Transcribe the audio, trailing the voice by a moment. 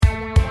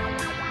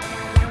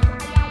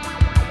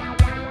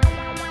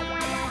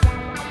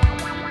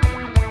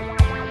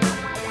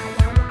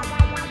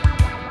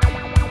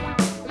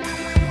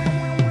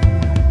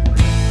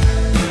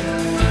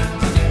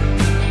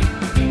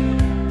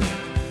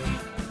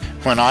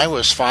When I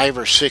was 5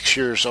 or 6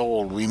 years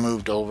old, we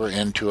moved over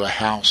into a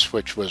house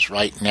which was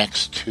right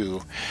next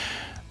to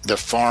the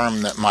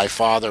farm that my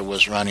father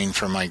was running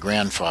for my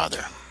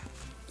grandfather.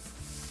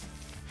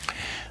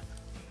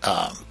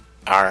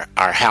 Our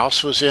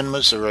house was in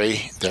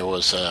Missouri. There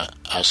was a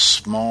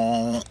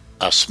small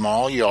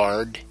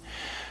yard.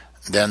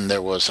 Then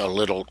there was a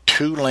little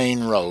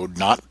 2-lane road,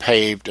 not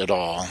paved at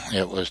all.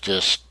 It was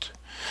just,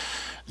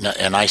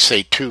 and I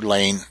say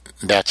 2-lane,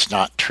 that's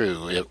not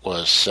true. It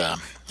was a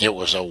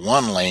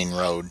 1-lane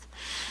road,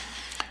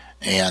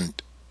 and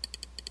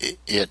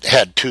it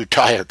had 2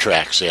 tire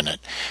tracks in it.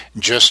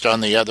 Just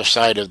on the other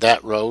side of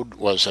that road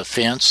was a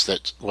fence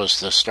that was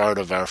the start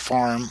of our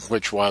farm,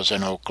 which was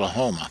in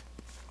Oklahoma.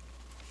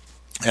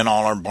 And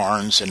all our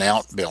barns and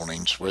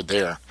outbuildings were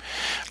there.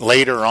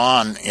 Later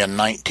on in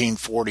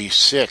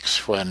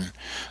 1946, when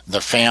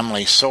the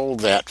family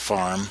sold that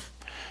farm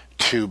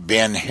to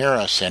Ben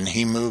Harrison,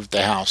 he moved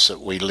the house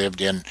that we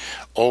lived in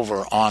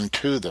over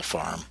onto the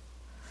farm.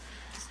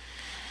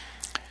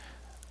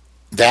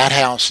 That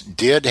house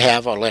did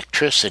have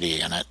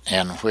electricity in it,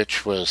 and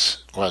which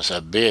was a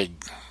big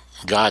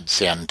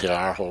godsend to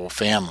our whole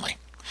family.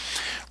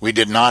 We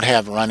did not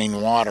have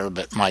running water,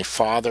 but my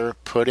father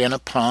put in a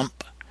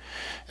pump.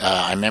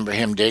 I remember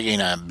him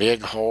digging a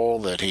big hole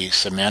that he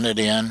cemented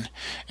in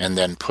and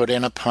then put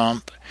in a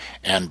pump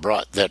and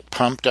that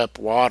pumped up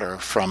water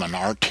from an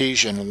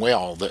artesian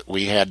well that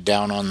we had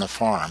down on the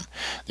farm.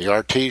 The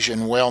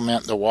artesian well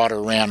meant the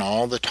water ran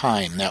all the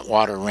time. That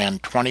water ran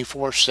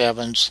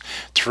 24/7,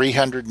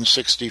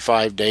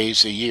 365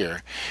 days a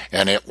year,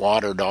 and it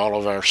watered all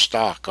of our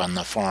stock on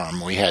the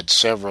farm. We had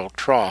several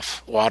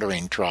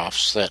watering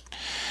troughs that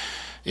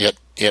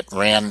it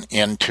ran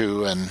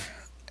into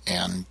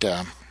and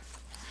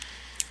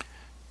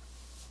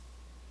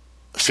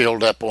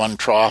filled up one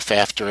trough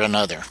after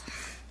another.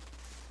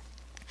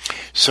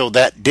 So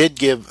that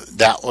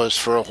was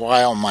for a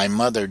while. My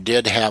mother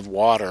did have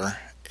water.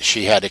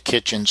 She had a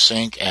kitchen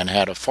sink and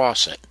had a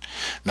faucet.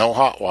 No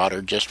hot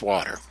water, just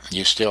water.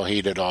 You still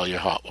heated all your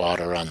hot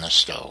water on the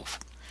stove.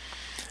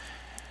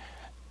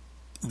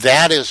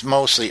 That is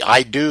mostly,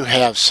 I do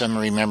have some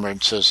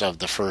remembrances of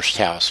the first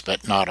house,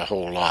 but not a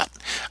whole lot.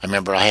 I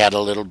remember I had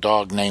a little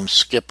dog named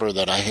Skipper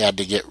that I had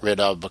to get rid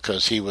of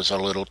because he was a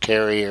little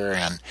terrier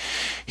and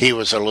he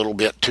was a little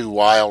bit too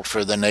wild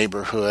for the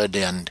neighborhood,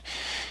 and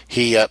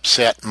he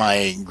upset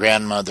my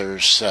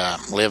grandmother's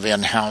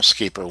live-in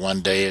housekeeper one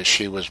day as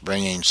she was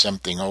bringing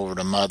something over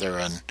to Mother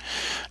and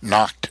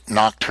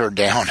knocked her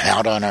down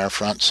out on our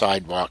front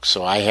sidewalk.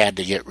 So I had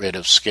to get rid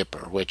of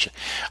Skipper, which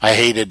I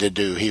hated to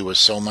do. He was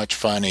so much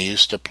fun. He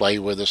used to play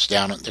with us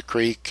down at the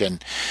creek,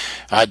 and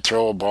I'd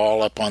throw a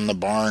ball up on the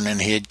barn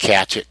and he'd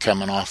catch it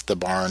coming off the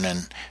barn,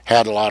 and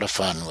had a lot of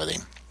fun with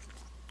him.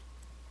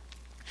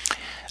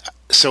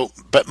 So,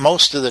 but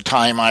most of the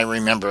time I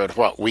remember at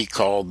what we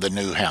called the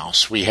new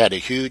house. We had a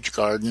huge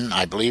garden.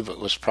 I believe it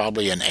was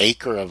probably an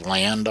acre of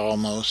land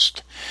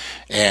almost.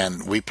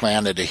 And we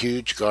planted a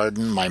huge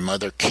garden. My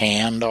mother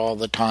canned all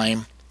the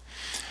time.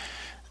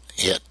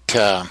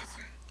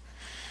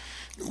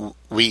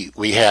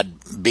 We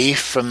had beef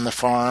from the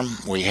farm.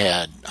 We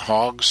had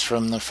hogs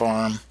from the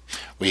farm.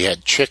 We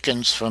had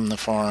chickens from the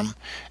farm.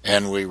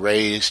 And we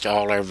raised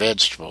all our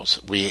vegetables.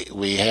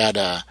 We had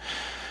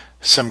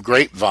some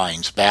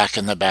grapevines back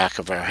in the back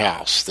of our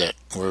house that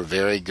were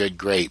very good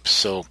grapes.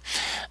 So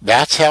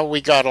that's how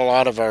we got a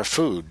lot of our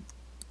food.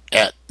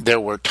 There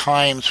were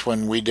times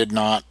when we did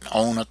not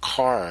own a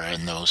car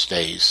in those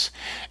days,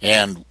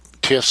 and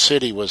Tiff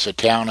City was a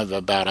town of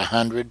about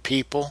 100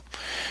 people.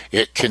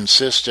 It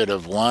consisted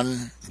of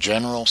one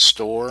general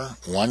store,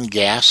 one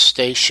gas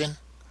station,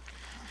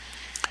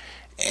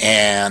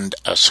 and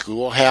a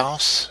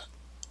schoolhouse,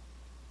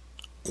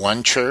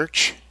 one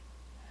church,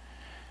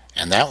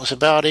 and that was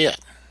about it.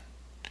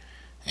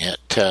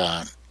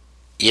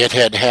 It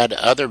had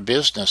other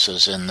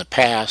businesses in the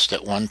past.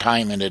 At one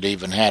time it had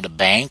even had a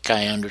bank,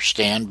 I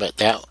understand, but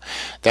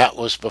that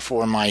was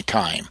before my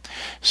time.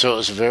 So it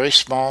was a very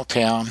small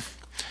town,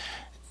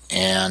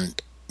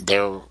 and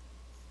there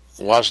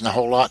wasn't a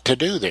whole lot to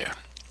do there.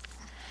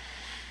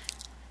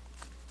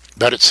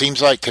 But it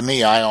seems like to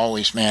me I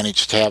always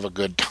managed to have a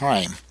good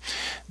time.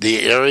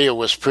 The area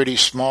was pretty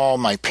small.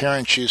 My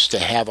parents used to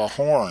have a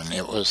horn.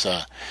 It was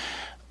a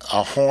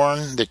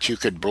horn that you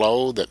could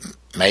blow that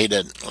made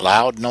a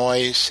loud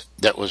noise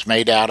that was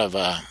made out of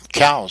a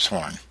cow's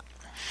horn.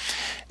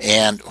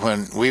 And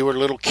when we were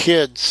little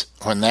kids,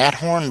 when that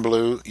horn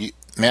blew, it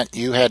meant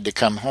you had to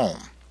come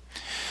home.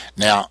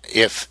 Now,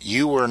 if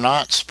you were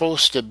not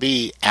supposed to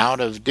be out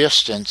of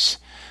distance,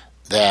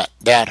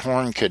 that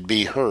horn could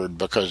be heard,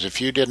 because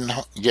if you didn't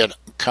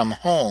come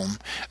home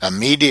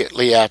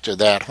immediately after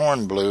that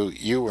horn blew,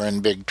 you were in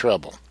big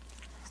trouble.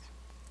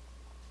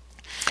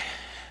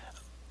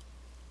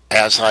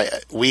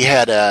 We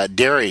had a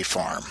dairy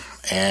farm,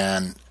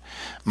 and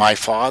my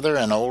father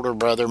and older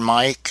brother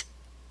Mike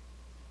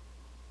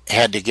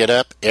had to get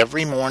up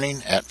every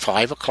morning at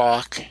 5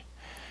 o'clock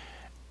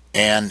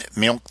and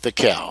milk the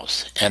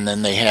cows, and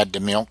then they had to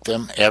milk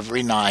them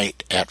every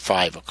night at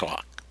 5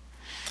 o'clock.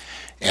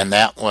 and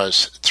that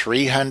was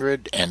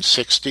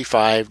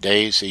 365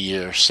 days a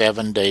year,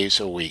 7 days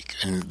a week.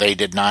 And they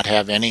did not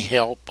have any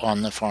help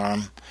on the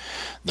farm.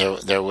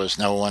 There was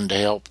no one to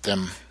help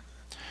them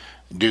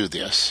do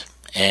this.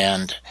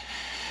 And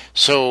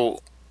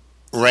so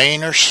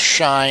rain or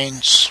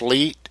shine,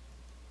 sleet,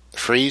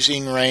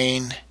 freezing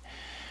rain,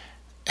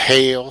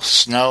 hail,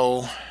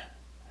 snow,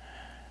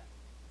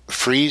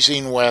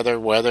 freezing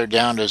weather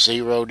down to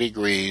 0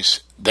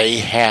 degrees, they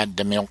had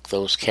to milk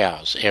those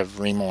cows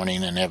every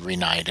morning and every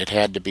night. It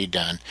had to be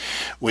done.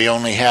 We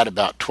only had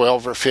about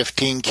 12 or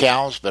 15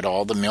 cows, but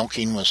all the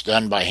milking was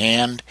done by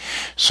hand.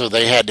 So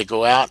they had to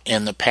go out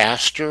in the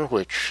pasture,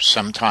 which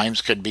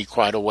sometimes could be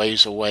quite a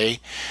ways away,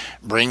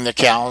 bring the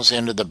cows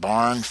into the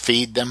barn,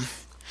 feed them,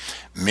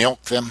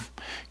 milk them,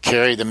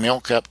 carry the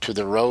milk up to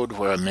the road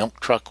where a milk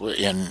truck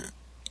in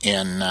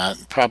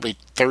probably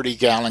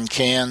 30-gallon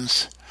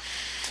cans,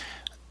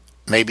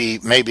 maybe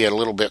a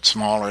little bit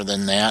smaller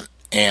than that,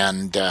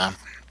 and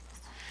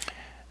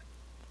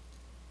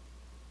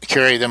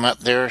carry them up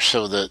there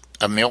so that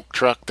a milk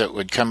truck that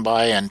would come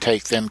by and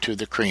take them to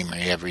the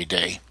creamery every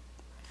day.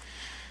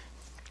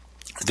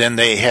 Then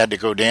they had to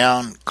go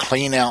down,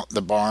 clean out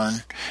the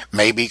barn,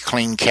 maybe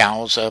clean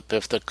cows up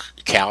if the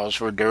cows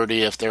were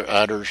dirty, if their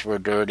udders were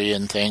dirty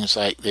and things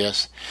like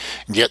this.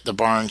 Get the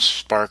barn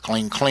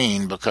sparkling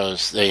clean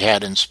because they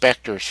had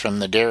inspectors from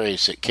the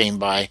dairies that came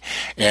by,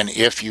 and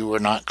if you were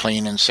not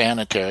clean and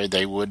sanitary,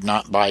 they would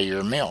not buy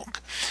your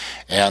milk.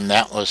 And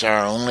that was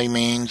our only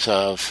means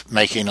of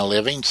making a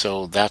living,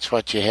 so that's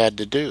what you had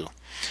to do.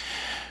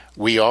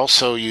 We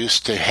also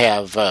used to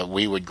have,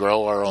 we would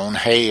grow our own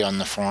hay on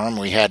the farm.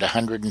 We had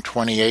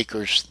 120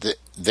 acres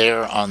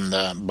there on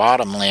the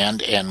bottom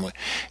land, and we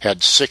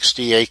had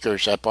 60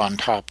 acres up on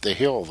top the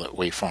hill that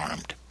we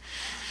farmed.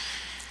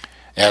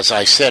 As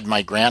I said,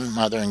 my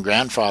grandmother and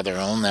grandfather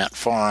owned that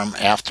farm.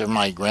 After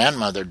my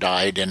grandmother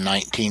died in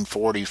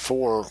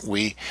 1944,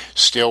 we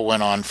still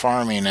went on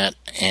farming it,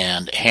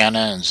 and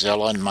Hannah and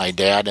Zilla and my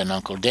dad and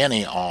Uncle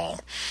Denny all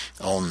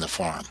owned the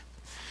farm.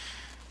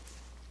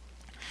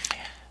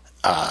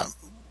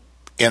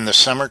 In the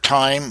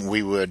summertime,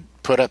 we would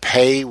put up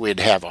hay. We'd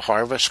have a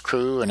harvest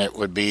crew, and it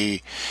would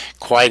be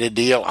quite a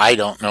deal. I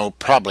don't know,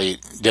 probably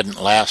didn't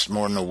last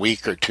more than a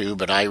week or two,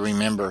 but I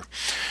remember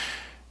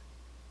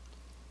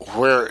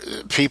where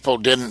people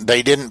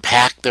didn't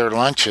pack their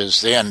lunches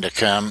then to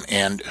come,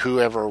 and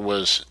whoever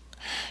was,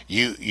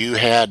 you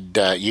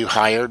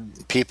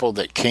hired people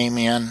that came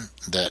in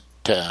that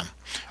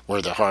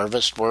were the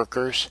harvest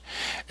workers,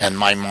 and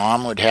my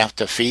mom would have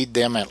to feed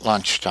them at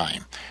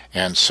lunchtime.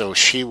 And so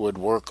she would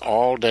work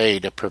all day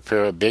to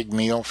prepare a big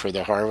meal for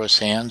the harvest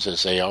hands,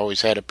 as they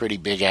always had a pretty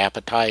big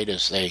appetite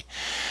as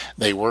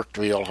they worked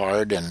real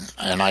hard, and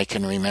I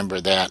can remember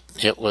that.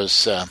 It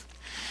was a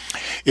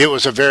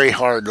very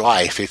hard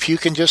life. If you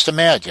can just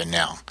imagine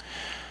now,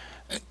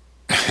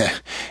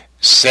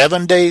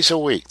 7 days a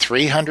week,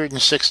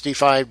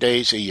 365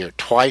 days a year,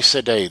 twice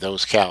a day,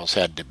 those cows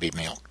had to be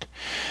milked.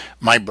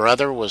 My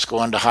brother was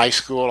going to high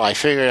school. I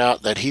figured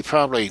out that he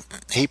probably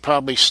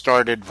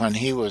started when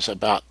he was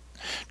about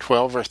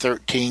 12 or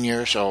 13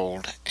 years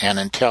old, and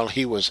until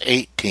he was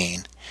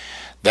 18,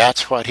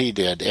 that's what he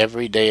did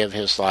every day of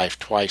his life,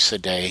 twice a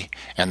day,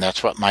 and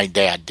that's what my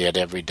dad did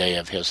every day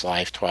of his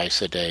life,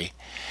 twice a day.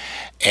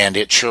 And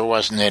it sure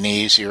wasn't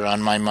any easier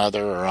on my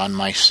mother or on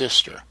my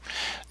sister.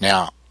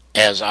 Now,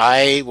 as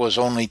I was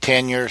only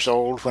 10 years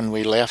old when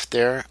we left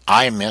there,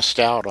 I missed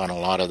out on a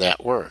lot of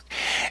that work.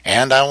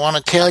 And I want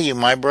to tell you,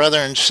 my brother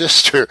and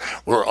sister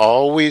were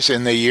always,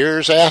 in the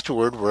years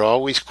afterward, were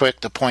always quick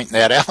to point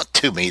that out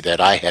to me,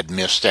 that I had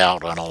missed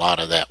out on a lot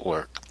of that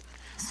work.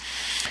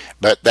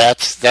 But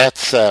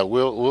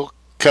we'll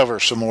cover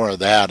some more of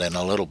that in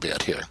a little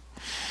bit here.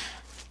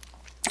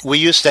 We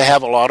used to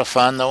have a lot of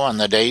fun, though, on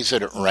the days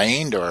that it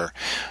rained or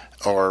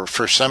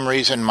for some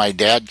reason my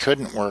dad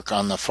couldn't work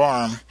on the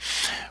farm.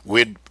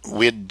 We'd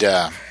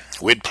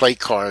play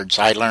cards.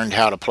 I learned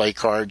how to play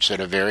cards at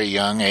a very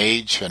young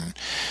age, and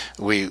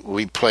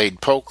we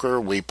played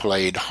poker, we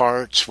played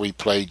hearts, we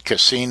played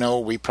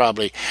casino.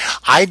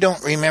 I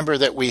don't remember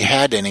that we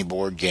had any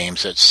board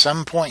games. At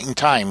some point in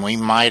time we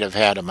might have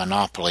had a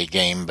Monopoly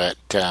game, but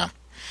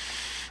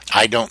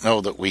I don't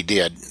know that we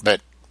did.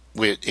 But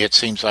it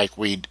seems like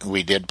we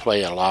did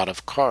play a lot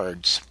of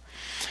cards.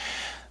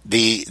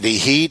 The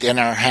heat in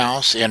our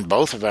house, in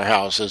both of our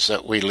houses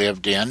that we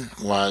lived in,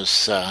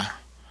 was a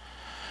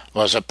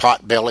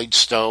pot-bellied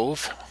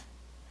stove,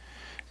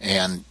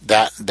 and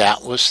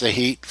that was the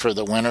heat for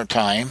the winter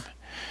time.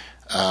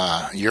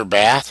 Your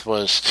bath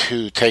was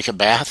to take a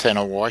bath in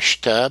a wash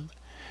tub,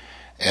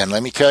 and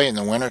let me tell you, in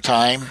the winter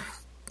time,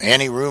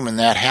 any room in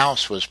that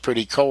house was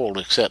pretty cold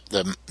except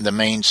the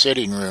main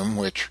sitting room,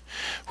 which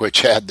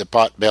had the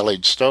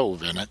pot-bellied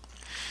stove in it.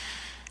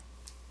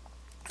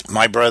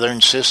 My brother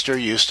and sister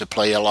used to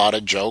play a lot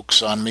of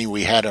jokes on me.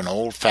 We had an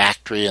old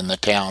factory in the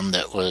town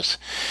that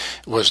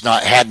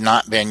had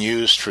not been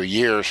used for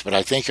years, but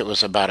I think it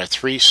was about a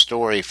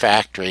 3-story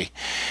factory,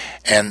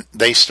 And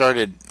they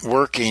started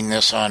working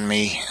this on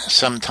me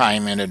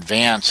sometime in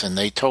advance, and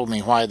they told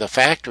me why the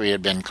factory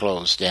had been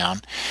closed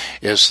down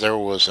is there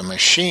was a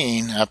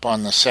machine up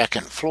on the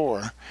second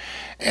floor,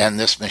 and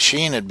this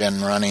machine had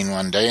been running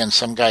one day, and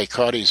some guy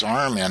caught his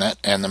arm in it,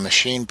 and the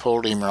machine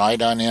pulled him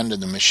right on into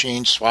the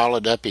machine,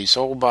 swallowed up his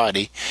whole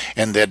body,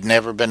 and they'd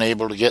never been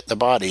able to get the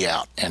body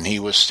out, and he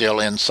was still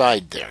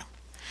inside there.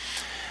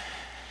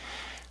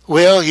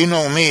 Well, you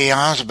know me,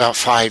 I was about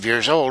 5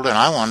 years old, and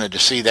I wanted to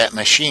see that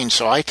machine,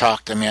 so I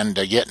talked them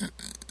into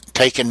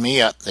taking me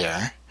up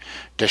there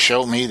to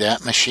show me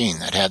that machine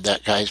that had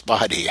that guy's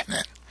body in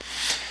it.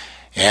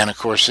 And, of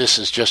course, this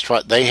is just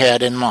what they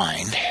had in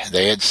mind.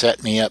 They had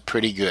set me up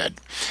pretty good.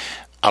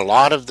 A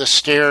lot of the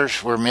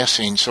stairs were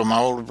missing, so my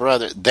older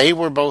brother, they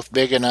were both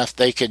big enough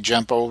they could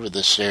jump over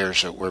the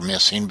stairs that were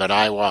missing, but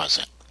I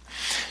wasn't.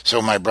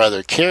 So my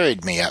brother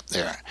carried me up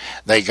there.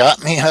 They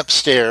got me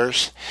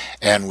upstairs,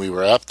 and we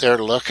were up there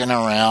looking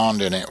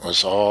around, and it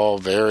was all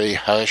very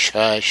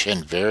hush-hush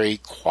and very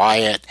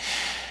quiet,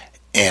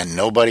 and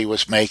nobody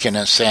was making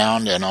a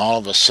sound, and all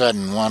of a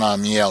sudden one of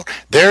them yelled,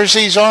 "There's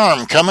his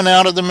arm coming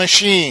out of the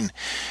machine!"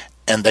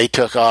 And they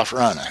took off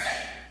running.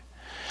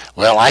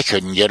 Well, I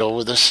couldn't get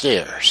over the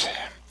stairs.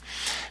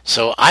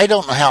 So I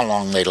don't know how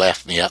long they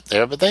left me up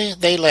there, but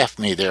they left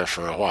me there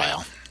for a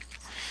while.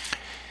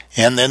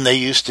 And then they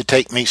used to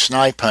take me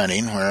snipe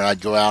hunting, where I'd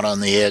go out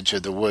on the edge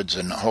of the woods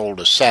and hold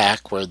a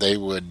sack where they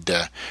would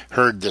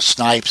herd the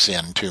snipes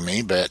in to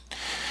me. But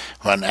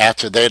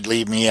after they'd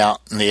leave me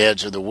out on the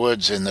edge of the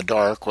woods in the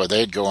dark, well,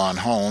 they'd go on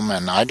home,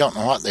 and I don't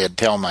know what they'd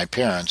tell my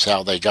parents,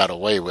 how they got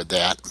away with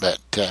that.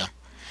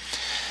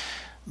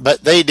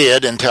 But they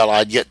did until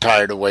I'd get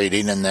tired of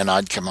waiting, and then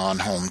I'd come on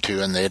home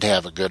too, and they'd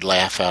have a good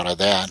laugh out of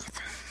that.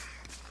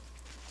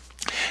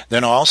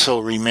 Then I also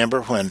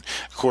remember when,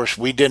 of course,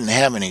 we didn't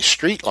have any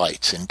street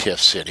lights in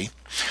Tiff City,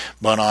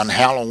 but on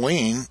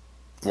Halloween,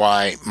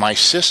 why, my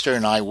sister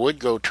and I would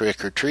go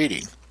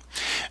trick-or-treating,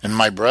 and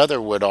my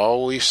brother would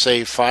always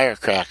save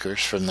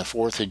firecrackers from the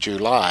 4th of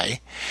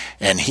July,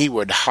 and he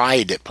would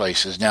hide at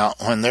places. Now,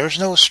 when there's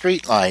no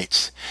street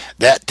lights,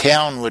 that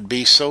town would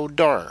be so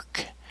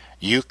dark,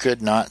 you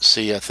could not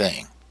see a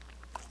thing.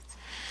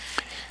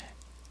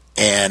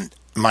 And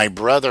my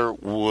brother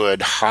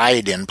would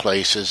hide in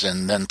places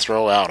and then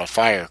throw out a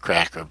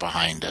firecracker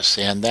behind us,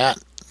 and that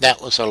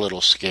was a little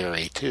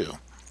scary too.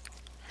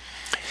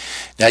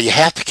 Now you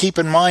have to keep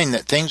in mind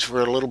that things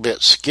were a little bit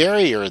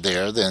scarier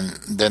there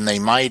than they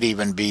might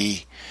even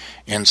be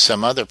in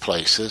some other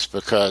places,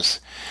 because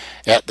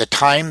at the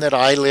time that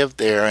I lived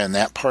there in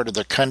that part of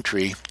the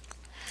country,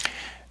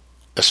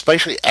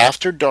 especially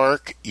after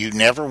dark, you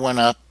never went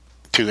up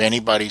to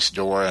anybody's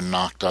door and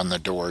knocked on the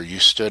door. You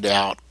stood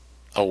out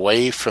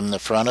away from the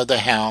front of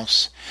the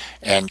house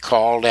and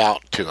called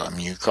out to them.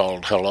 You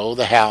called hello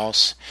the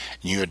house,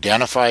 you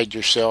identified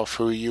yourself,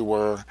 who you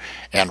were,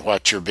 and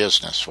what your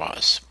business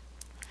was.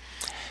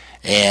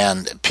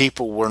 And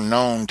people were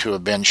known to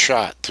have been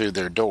shot through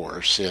their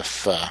doors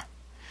if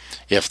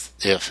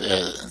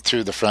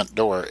through the front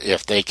door,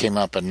 if they came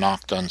up and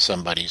knocked on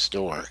somebody's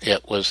door.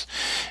 It was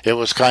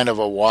kind of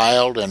a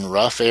wild and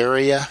rough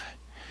area,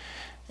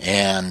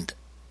 and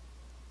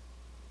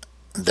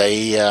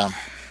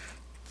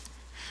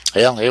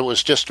it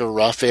was just a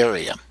rough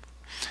area.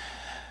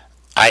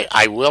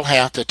 I will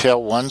have to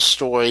tell one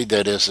story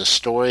that is a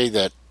story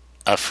that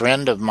a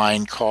friend of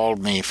mine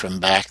called me from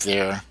back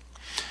there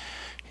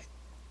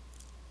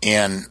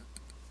in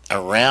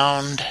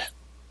around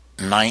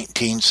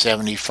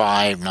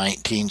 1975,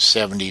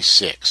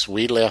 1976.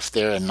 We left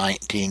there in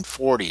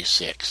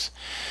 1946.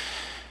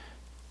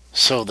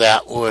 So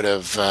that would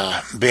have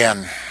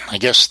been, I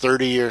guess,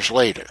 30 years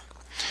later.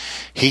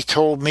 He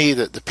told me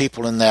that the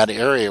people in that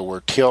area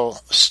were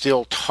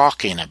still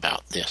talking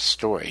about this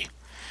story.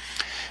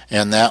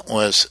 And that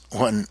was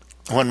when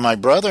my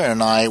brother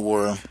and I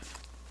were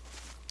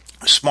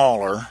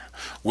smaller,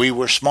 we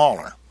were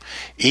smaller.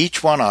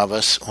 Each one of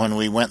us, when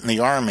we went in the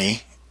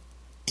Army,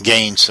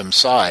 gained some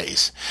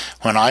size.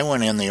 When I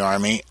went in the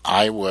Army,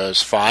 I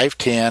was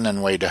 5'10"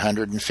 and weighed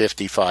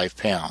 155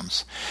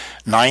 pounds.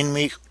 9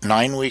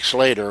 weeks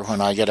later,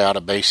 when I got out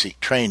of basic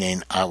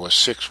training, I was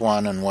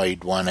 6'1" and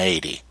weighed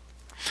 180.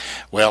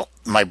 Well,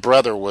 my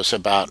brother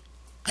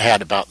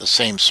had about the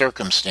same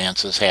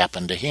circumstances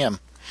happen to him.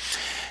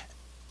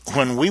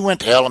 When we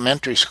went to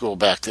elementary school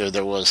back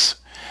there was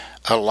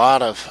a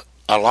lot of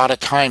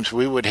times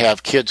we would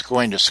have kids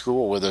going to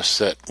school with us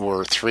that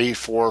were 3,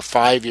 4,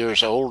 5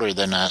 years older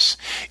than us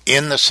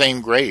in the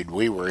same grade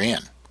we were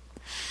in,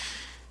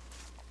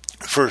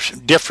 for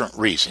different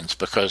reasons,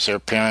 because their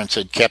parents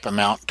had kept them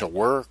out to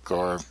work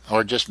or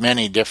just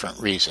many different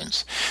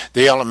reasons.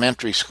 The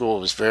elementary school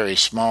was very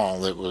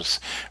small. It was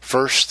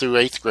 1st through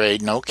 8th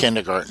grade, no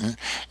kindergarten,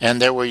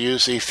 and there were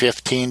usually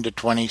 15 to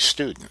 20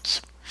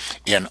 students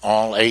in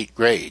all 8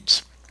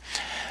 grades.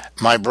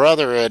 My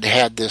brother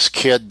had this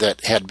kid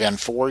that had been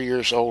 4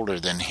 years older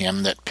than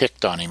him that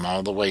picked on him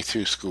all the way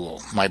through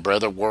school. My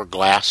brother wore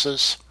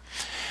glasses,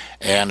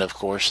 and of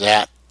course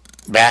that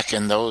back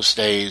in those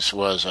days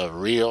was a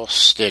real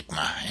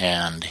stigma,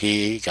 and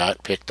he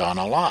got picked on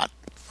a lot.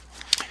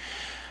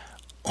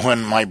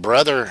 When my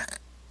brother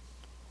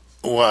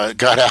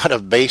got out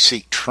of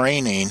basic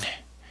training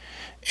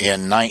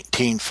in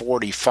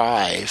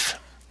 1945,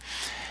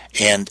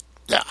 and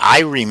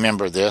I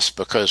remember this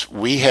because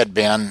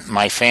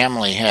my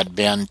family had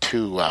been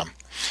to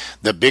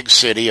the big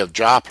city of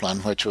Joplin,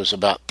 which was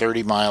about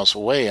 30 miles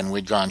away, and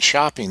we'd gone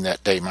shopping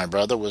that day. My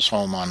brother was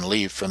home on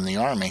leave from the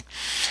Army.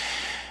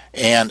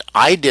 And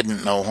I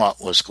didn't know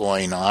what was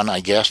going on,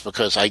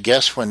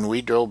 because when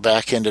we drove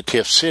back into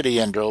Tiff City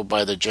and drove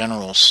by the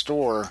general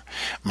store,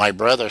 my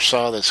brother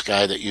saw this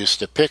guy that used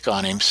to pick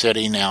on him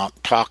sitting out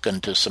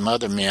talking to some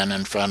other men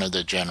in front of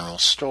the general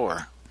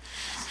store.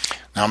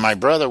 Now, my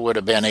brother would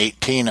have been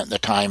 18 at the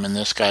time, and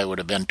this guy would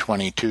have been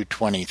 22,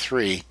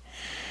 23.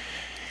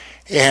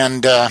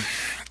 And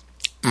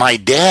my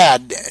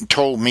dad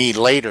told me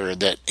later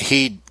that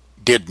he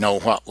did know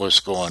what was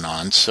going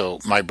on, so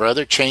my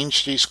brother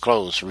changed his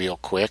clothes real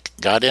quick,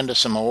 got into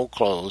some old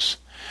clothes,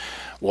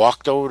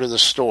 walked over to the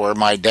store.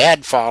 My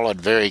dad followed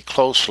very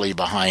closely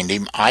behind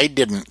him. I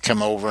didn't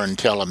come over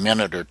until a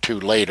minute or two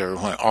later,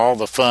 when all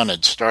the fun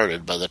had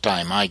started by the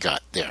time I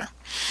got there.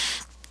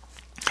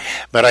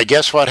 But I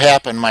guess what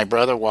happened, my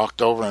brother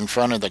walked over in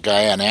front of the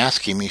guy and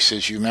asked him, he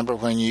says, "You remember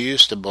when you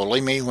used to bully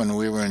me when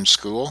we were in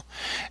school?"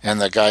 And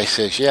the guy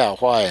says, "Yeah,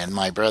 why?" And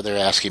my brother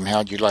asked him,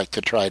 "How'd you like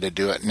to try to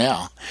do it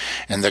now?"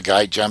 And the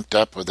guy jumped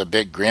up with a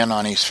big grin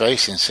on his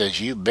face and says,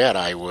 "You bet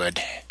I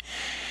would."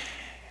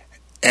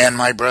 And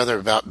my brother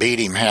about beat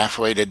him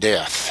halfway to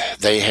death.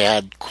 They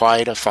had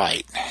quite a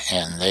fight,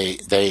 and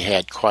they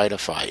had quite a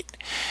fight.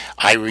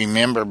 I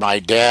remember my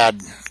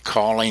dad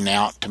calling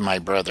out to my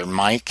brother,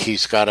 "Mike,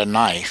 he's got a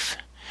knife."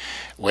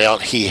 Well,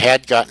 he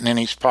had gotten in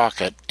his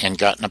pocket and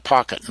gotten a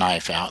pocket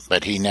knife out,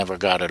 but he never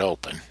got it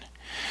open.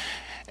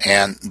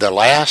 And the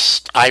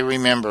last I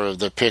remember of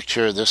the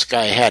picture, this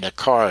guy had a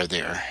car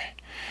there.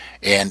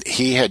 And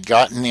he had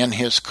gotten in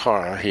his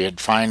car. He had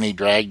finally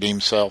dragged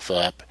himself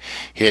up.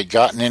 He had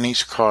gotten in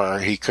his car.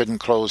 He couldn't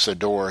close the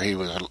door. He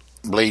was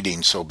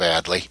bleeding so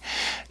badly.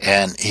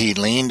 And he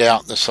leaned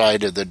out the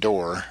side of the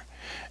door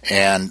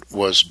and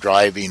was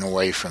driving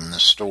away from the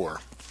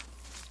store.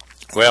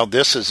 Well,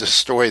 this is a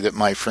story that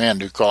my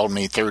friend who called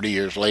me 30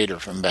 years later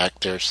from back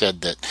there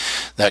said that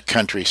that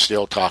country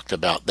still talked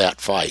about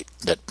that fight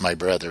that my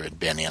brother had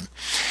been in.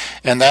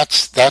 And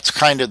that's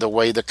kind of the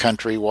way the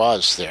country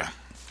was there.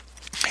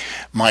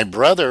 My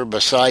brother,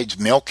 besides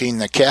milking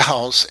the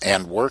cows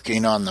and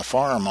working on the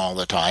farm all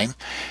the time,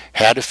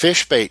 had a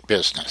fish bait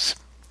business.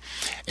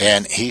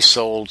 And he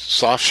sold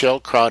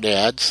soft-shelled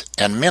crawdads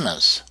and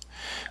minnows.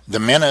 The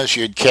minnows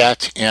you'd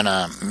catch in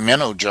a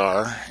minnow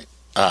jar,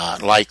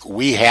 like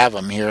we have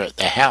them here at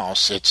the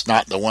house. It's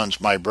not the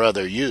ones my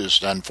brother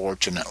used,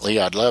 unfortunately.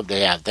 I'd love to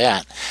have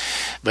that.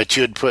 But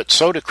you'd put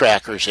soda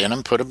crackers in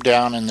them, put them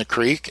down in the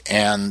creek,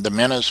 and the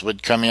minnows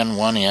would come in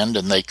one end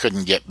and they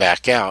couldn't get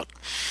back out.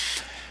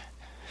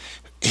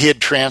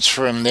 He'd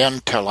transfer them then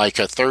to like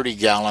a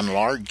 30-gallon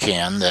lard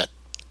can that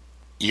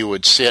you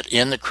would sit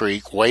in the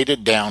creek,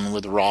 weighted down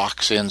with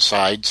rocks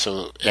inside,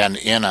 and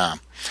in a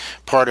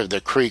part of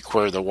the creek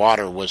where the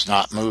water was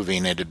not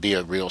moving, it'd be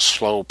a real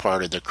slow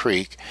part of the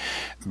creek,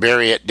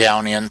 bury it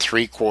down in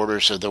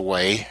 3/4 of the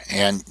way,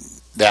 and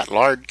that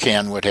lard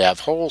can would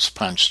have holes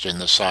punched in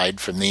the side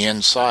from the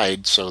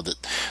inside so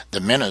that the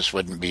minnows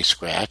wouldn't be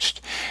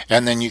scratched,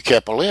 and then you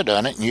kept a lid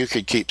on it, and you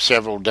could keep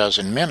several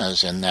dozen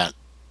minnows in that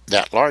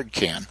lard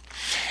can,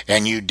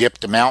 and you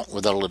dipped them out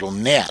with a little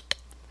net.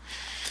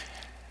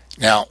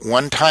 Now,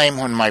 one time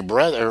when my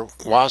brother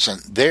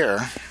wasn't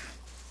there,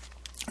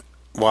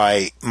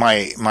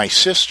 my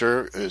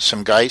sister,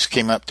 some guys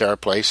came up to our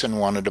place and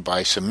wanted to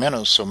buy some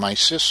minnows, so my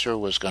sister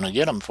was going to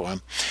get them for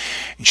him.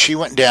 And she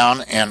went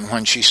down, and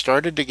when she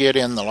started to get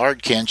in the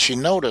lard can, she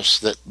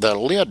noticed that the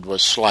lid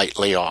was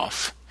slightly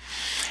off.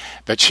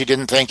 But she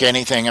didn't think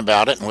anything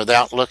about it, and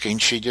without looking,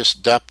 she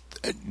just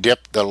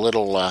dipped the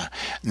little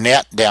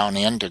net down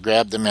in to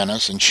grab the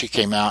minnows, and she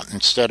came out,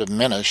 instead of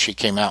minnows, she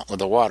came out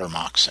with a water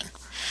moccasin.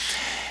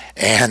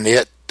 And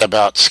it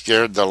about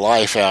scared the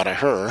life out of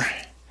her,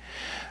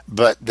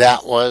 but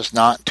that was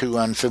not too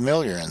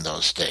unfamiliar in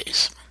those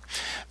days.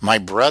 My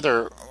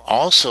brother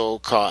also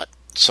caught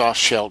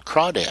soft-shelled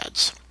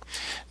crawdads.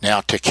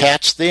 Now, to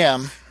catch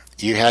them,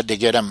 you had to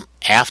get them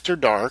after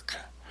dark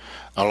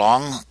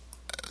along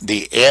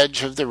the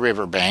edge of the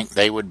riverbank.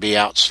 They would be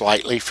out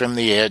slightly from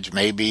the edge,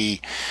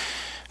 maybe,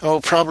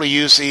 probably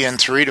usually in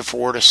 3 to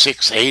 4 to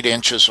 6, 8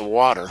 inches of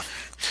water.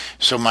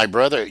 So my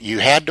brother, you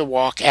had to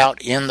walk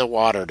out in the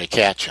water to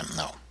catch them,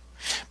 though,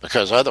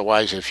 because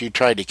otherwise, if you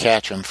tried to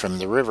catch them from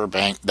the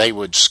riverbank, they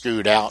would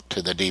scoot out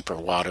to the deeper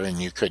water and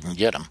you couldn't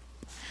get them.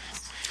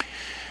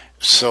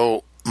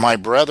 So my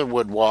brother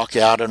would walk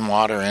out in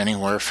water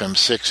anywhere from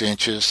 6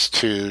 inches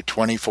to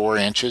 24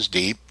 inches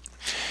deep.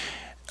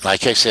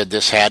 Like I said,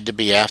 this had to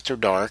be after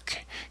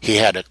dark. He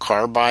had a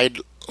carbide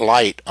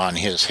light on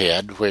his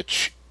head,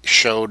 which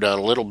showed a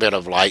little bit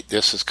of light.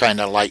 This is kind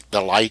of like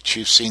the lights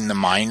you've seen the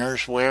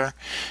miners wear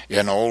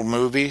in old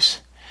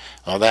movies.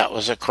 Well, that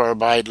was a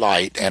carbide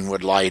light and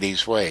would light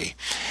his way.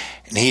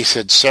 And he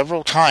said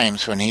several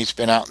times when he's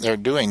been out there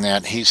doing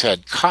that, he's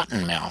had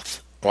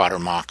cottonmouth water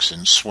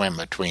moccasins swim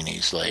between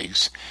his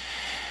legs.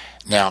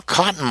 Now,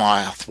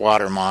 cottonmouth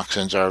water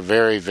moccasins are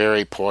very,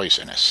 very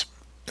poisonous.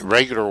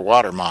 Regular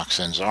water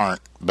moccasins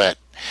aren't,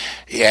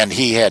 and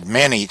he had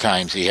many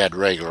times he had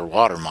regular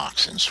water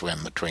moccasins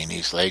swim between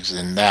his legs,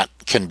 and that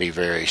can be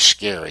very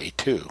scary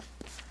too.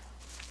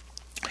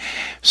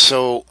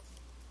 So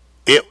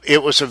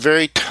it was a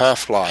very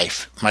tough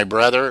life. My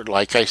brother,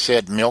 like I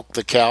said, milked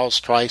the cows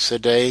twice a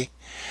day.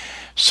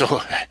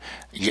 So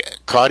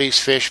caught his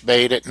fish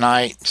bait at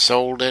night,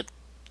 sold it,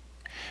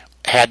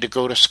 had to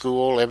go to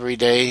school every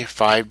day,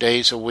 5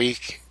 days a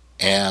week,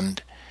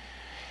 and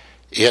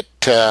it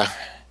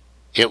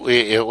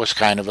was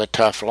kind of a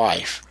tough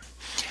life.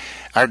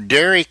 Our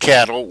dairy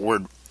cattle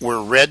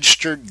were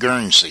registered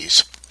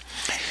Guernseys.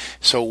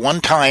 So one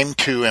time,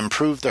 to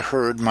improve the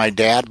herd, my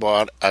dad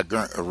bought a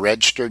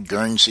registered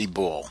Guernsey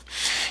bull.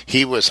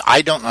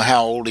 I don't know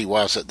how old he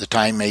was at the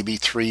time, maybe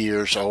 3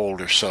 years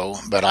old or so,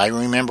 but I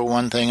remember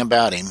one thing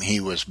about him. He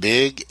was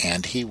big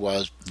and he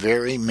was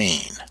very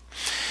mean.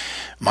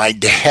 My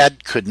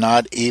dad could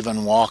not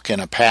even walk in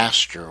a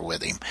pasture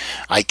with him.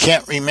 I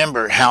can't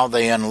remember how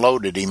they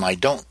unloaded him. I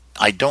don't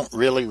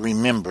really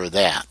remember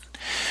that.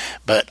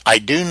 But I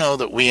do know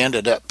that we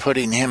ended up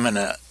putting him in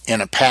a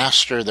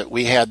pasture that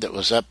we had that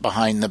was up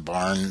behind the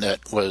barn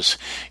that was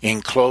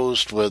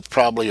enclosed with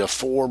probably a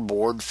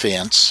 4-board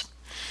fence.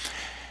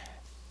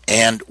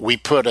 And we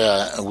put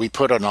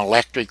an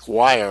electric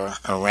wire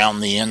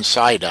around the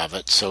inside of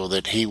it so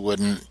that he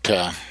wouldn't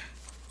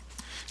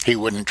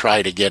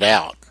try to get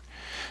out.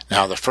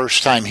 Now, the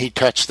first time he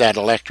touched that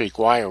electric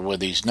wire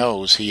with his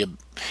nose, he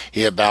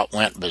about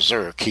went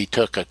berserk. He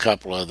took a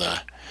couple of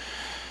the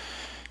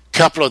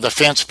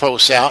fence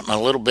posts out and a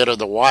little bit of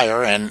the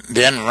wire, and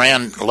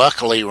then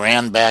luckily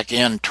ran back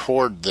in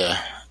toward the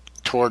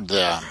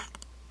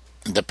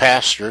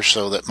pasture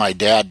so that my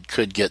dad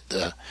could get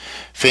the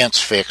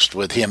fence fixed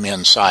with him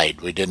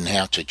inside. We didn't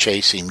have to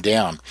chase him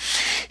down.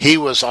 He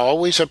was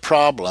always a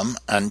problem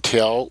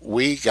until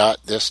we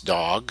got this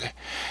dog,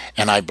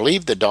 and I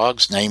believe the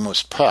dog's name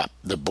was Pup.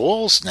 The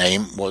bull's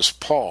name was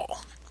Paul.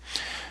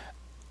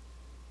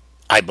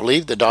 I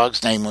believe the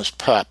dog's name was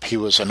Pup. He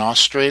was an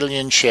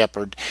Australian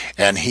Shepherd,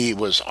 and he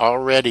was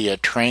already a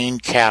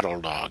trained cattle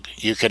dog.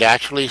 You could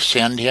actually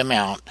send him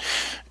out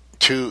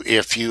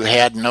if you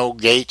had no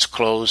gates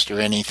closed or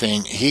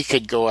anything, he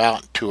could go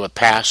out to a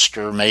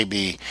pasture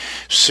maybe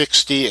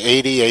 60,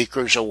 80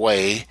 acres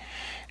away,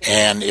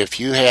 and if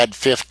you had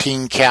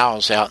 15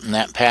 cows out in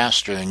that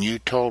pasture and you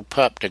told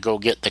Pup to go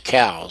get the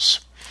cows,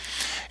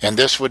 and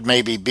this would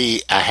maybe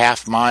be a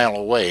half mile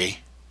away,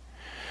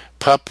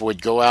 Pup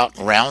would go out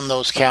and round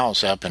those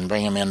cows up and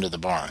bring them into the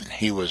barn.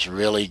 He was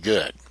really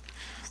good.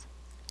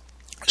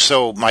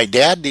 So my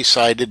dad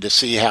decided to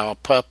see how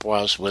Pup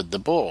was with the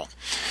bull.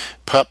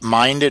 Pup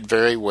minded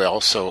very well,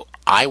 so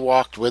I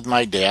walked with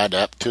my dad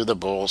up to the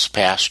bull's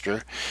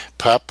pasture.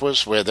 Pup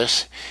was with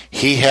us.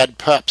 He had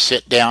Pup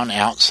sit down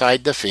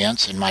outside the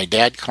fence, and my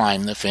dad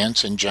climbed the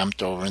fence and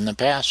jumped over in the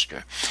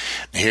pasture.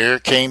 Here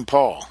came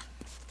Paul,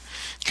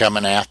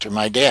 coming after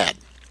my dad.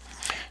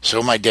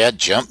 So my dad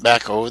jumped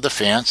back over the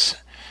fence,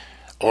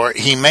 or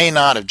he may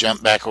not have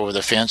jumped back over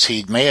the fence.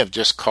 He may have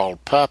just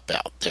called Pup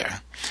out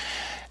there.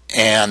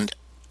 And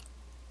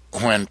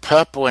when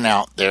Pup went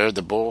out there,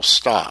 the bull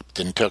stopped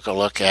and took a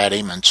look at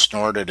him and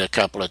snorted a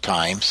couple of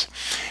times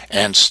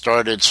and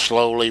started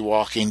slowly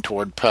walking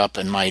toward Pup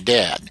and my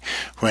dad.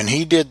 When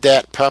he did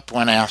that, Pup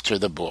went after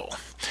the bull.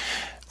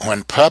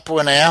 When Pup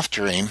went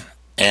after him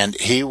and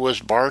he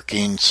was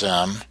barking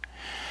some,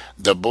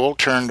 the bull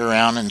turned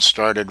around and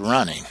started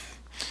running.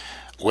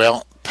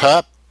 Well,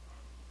 Pup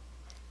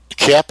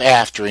kept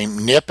after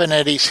him, nipping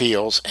at his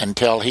heels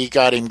until he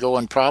got him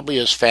going probably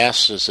as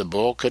fast as the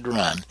bull could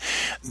run.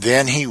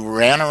 Then he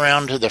ran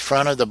around to the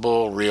front of the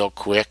bull real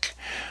quick,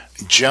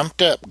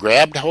 jumped up,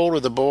 grabbed hold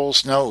of the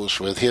bull's nose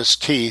with his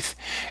teeth,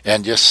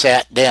 and just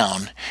sat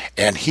down,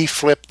 and he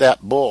flipped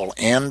that bull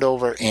end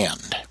over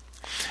end.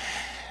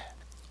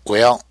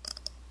 Well,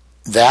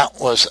 that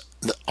was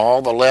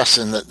all the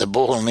lesson that the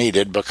bull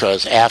needed,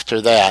 because after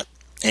that,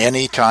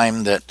 any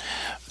time that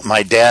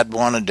my dad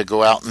wanted to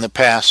go out in the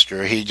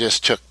pasture, he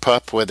just took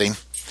Pup with him.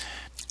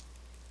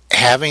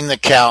 Having the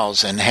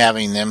cows and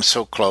having them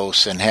so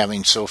close and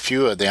having so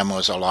few of them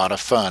was a lot of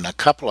fun. A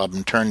couple of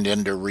them turned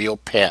into real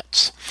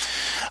pets.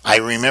 I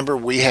remember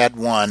we had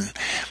one.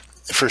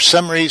 For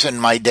some reason,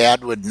 my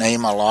dad would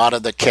name a lot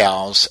of the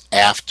cows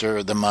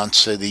after the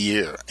months of the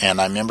year. And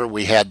I remember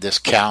we had this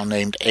cow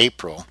named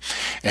April,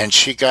 and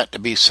she got to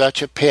be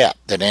such a pet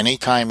that any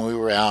time we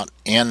were out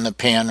in the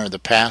pen or the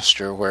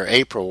pasture where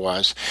April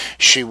was,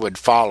 she would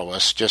follow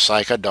us just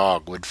like a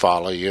dog would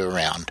follow you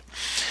around.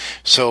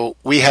 So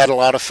we had a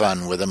lot of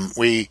fun with them.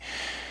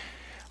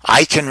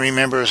 I can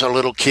remember as a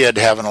little kid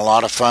having a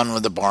lot of fun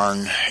with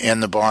in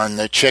the barn.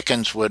 The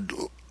chickens would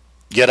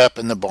get up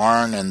in the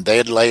barn and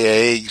they'd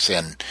lay eggs,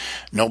 and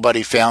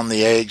nobody found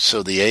the eggs,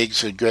 so the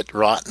eggs would get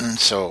rotten.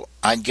 So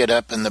I'd get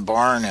up in the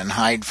barn and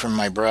hide from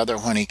my brother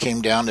when he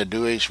came down to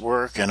do his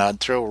work, and I'd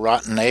throw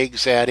rotten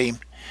eggs at him,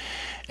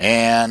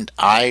 and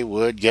I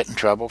would get in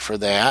trouble for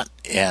that.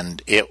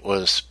 And it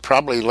was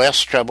probably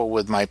less trouble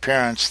with my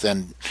parents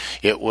than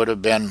it would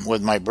have been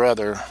with my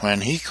brother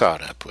when he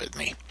caught up with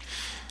me.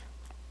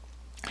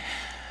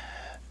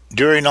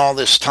 During all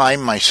this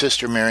time, my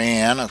sister Mary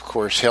Ann, of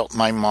course, helped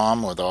my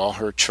mom with all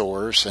her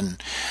chores,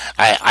 and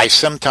I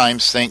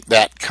sometimes think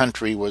that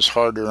country was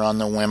harder on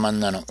the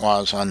women than it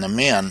was on the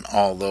men,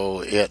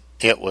 although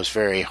it was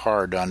very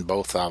hard on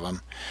both of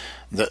them.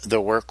 The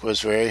work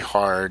was very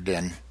hard,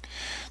 and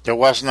there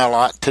wasn't a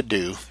lot to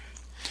do.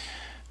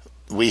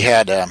 We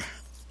had,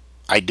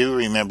 I do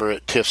remember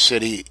at Tiff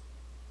City,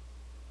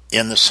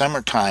 in the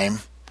summertime,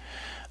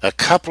 a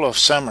couple of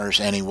summers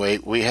anyway,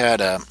 we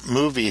had a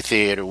movie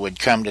theater would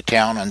come to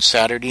town on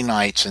Saturday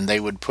nights, and they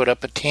would put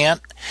up a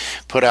tent,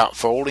 put out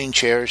folding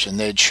chairs, and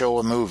they'd show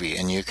a movie,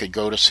 and you could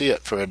go to see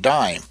it for a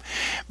dime.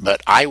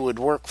 But I would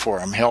work for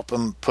them, help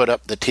them put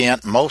up the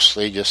tent,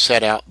 mostly just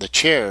set out the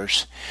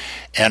chairs,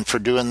 and for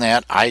doing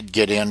that, I'd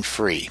get in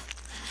free.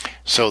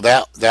 So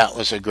that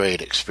was a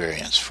great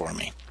experience for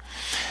me.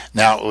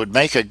 Now, it would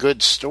make a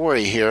good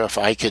story here if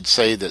I could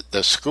say that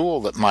the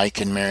school that Mike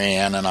and Mary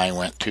Ann and I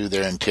went to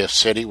there in Tiff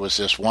City was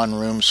this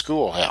one-room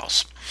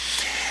schoolhouse.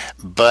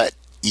 But,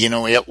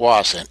 it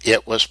wasn't.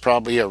 It was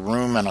probably a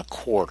room and a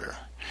quarter.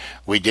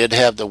 We did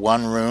have the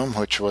one room,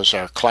 which was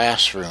our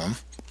classroom,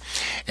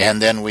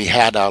 and then we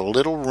had a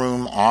little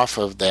room off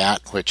of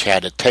that, which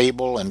had a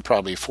table and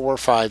probably 4 or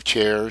 5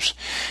 chairs,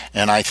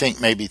 and I think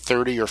maybe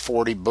 30 or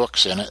 40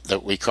 books in it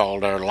that we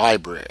called our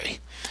library.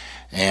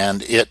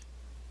 And it,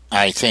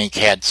 I think,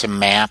 had some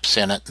maps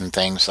in it and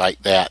things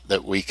like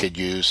that we could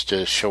use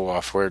to show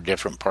off where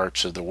different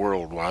parts of the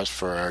world was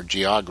for our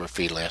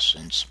geography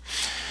lessons.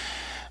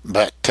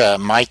 But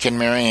Mike and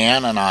Mary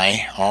Ann and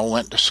I all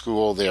went to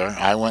school there.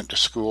 I went to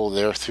school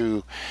there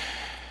through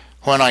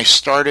when I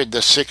started the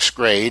 6th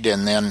grade,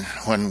 and then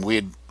when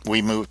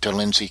we moved to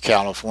Lindsay,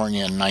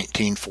 California in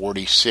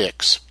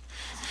 1946.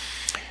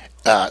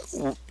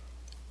 The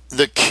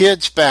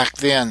kids back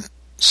then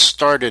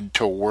started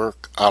to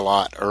work a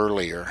lot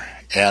earlier,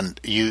 and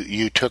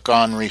you took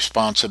on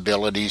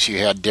responsibilities. You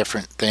had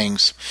different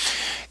things.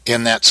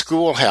 In that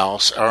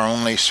schoolhouse, our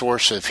only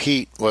source of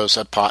heat was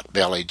a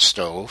pot-bellied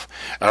stove.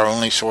 Our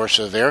only source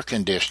of air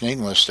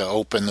conditioning was to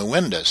open the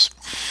windows.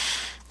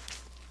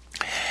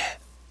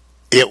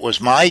 It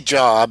was my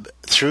job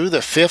through the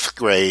 5th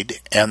grade,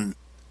 and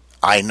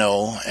I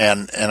know,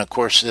 and of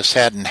course this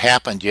hadn't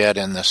happened yet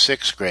in the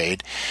 6th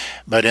grade,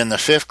 but in the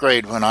 5th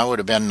grade, when I would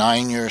have been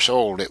 9 years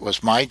old, it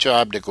was my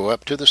job to go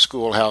up to the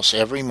schoolhouse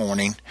every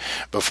morning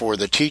before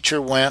the teacher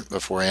went,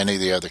 before any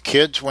of the other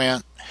kids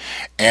went,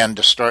 and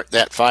to start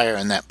that fire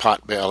in that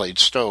pot-bellied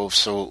stove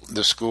so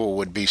the school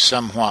would be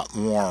somewhat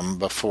warm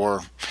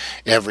before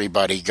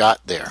everybody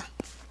got there.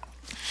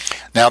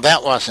 Now,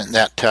 that wasn't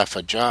that tough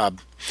a job.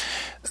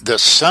 The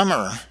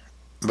summer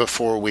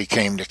before we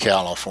came to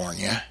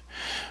California,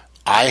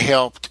 I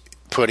helped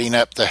putting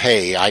up the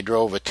hay. I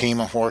drove a team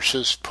of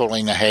horses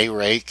pulling a hay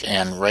rake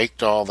and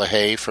raked all the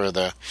hay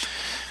to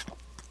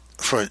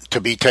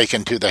be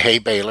taken to the hay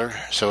baler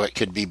so it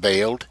could be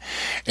baled.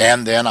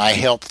 And then I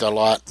helped a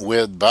lot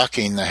with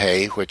bucking the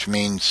hay, which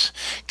means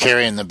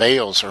carrying the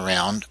bales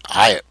around.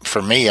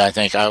 For me, I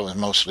think I was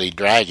mostly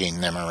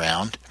dragging them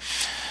around,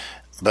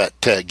 but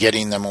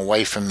getting them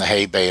away from the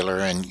hay baler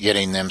and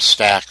getting them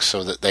stacked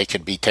so that they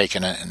could be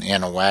taken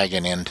in a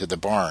wagon into the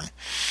barn.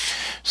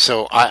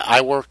 So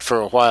I worked for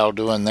a while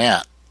doing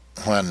that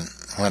when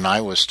I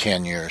was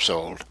 10 years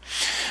old.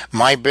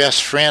 My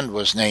best friend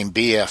was named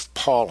B.F.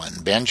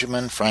 Paulin,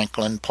 Benjamin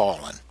Franklin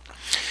Paulin.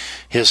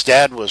 His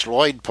dad was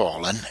Lloyd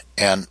Paulin,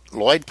 and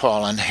Lloyd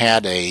Paulin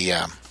had he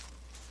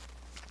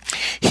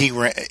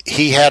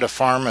had a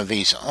farm of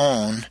his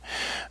own,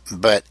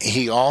 but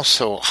he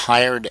also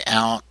hired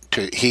out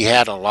he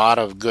had a lot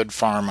of good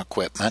farm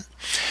equipment,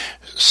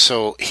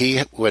 so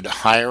he would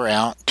hire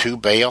out to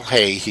bale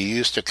hay. He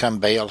used to come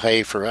bale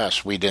hay for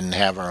us. We didn't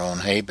have our own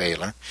hay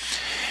baler.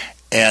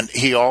 And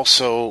he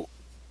also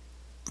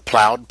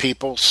plowed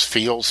people's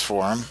fields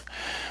for them.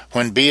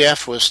 When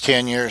B.F. was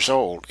 10 years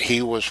old,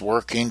 he was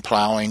working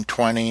plowing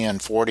 20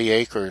 and 40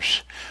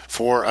 acres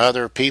for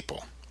other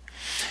people.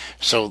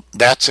 So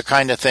that's the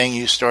kind of thing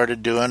you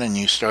started doing, and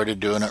you started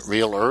doing it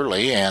real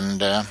early,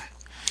 and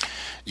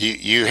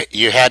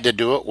you had to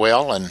do it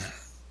well,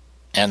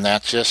 and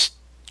that's just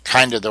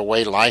kind of the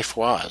way life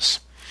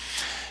was.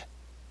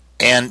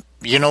 And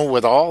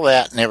with all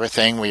that and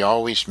everything, we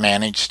always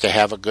managed to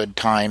have a good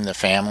time. The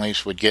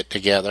families would get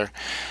together.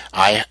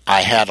 I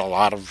had a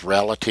lot of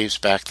relatives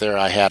back there.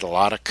 I had a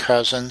lot of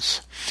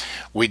cousins.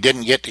 We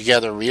didn't get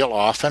together real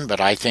often, but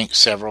I think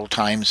several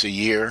times a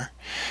year.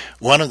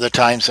 One of the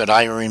times that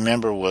I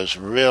remember was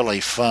really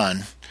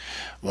fun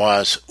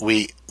was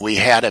we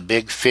had a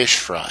big fish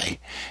fry,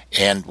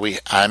 and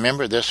I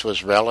remember this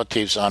was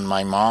relatives on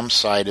my mom's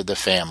side of the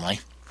family,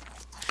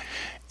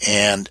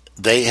 and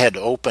they had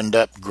opened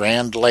up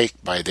Grand Lake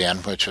by then,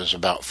 which was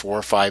about 4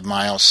 or 5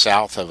 miles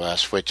south of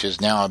us, which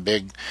is now a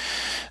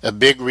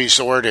big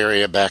resort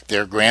area back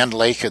there, Grand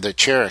Lake of the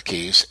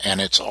Cherokees,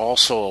 and it's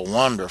also a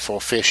wonderful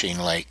fishing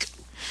lake.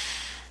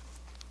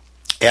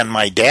 And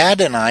my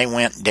dad and I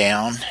went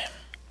down.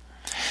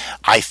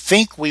 I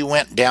think we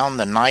went down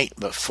the night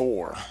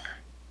before,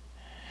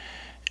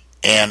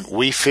 and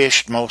we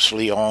fished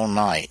mostly all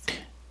night.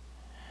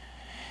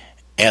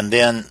 And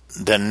then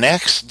the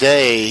next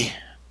day,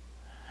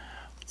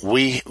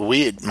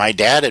 my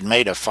dad had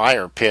made a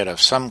fire pit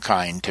of some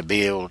kind to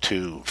be able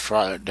to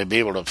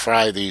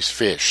fry these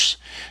fish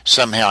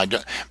somehow.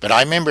 But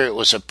I remember it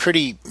was a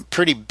pretty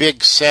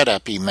big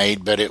setup he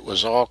made, but it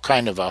was all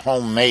kind of a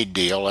homemade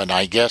deal, and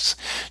I guess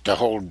to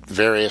hold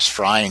various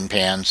frying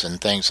pans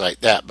and things like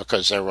that,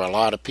 because there were a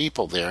lot of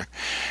people there.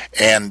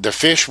 And the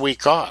fish we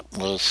caught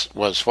was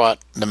what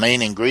the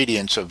main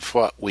ingredients of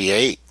what we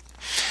ate.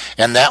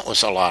 And that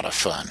was a lot of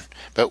fun.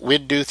 But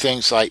we'd do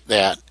things like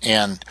that,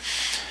 and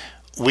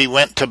we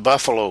went to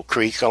Buffalo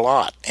Creek a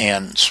lot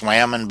and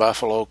swam in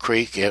Buffalo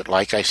Creek.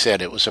 Like I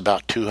said, it was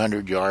about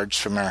 200 yards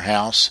from our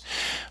house.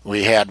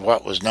 We had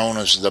what was known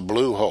as the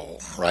Blue Hole,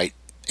 right?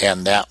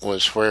 And that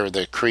was where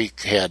the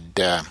creek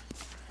had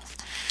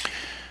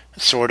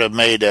sort of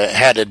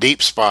had a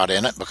deep spot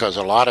in it, because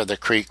a lot of the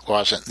creek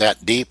wasn't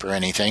that deep or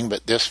anything,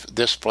 but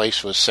this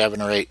place was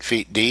 7 or 8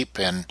 feet deep,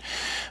 and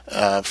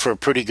for a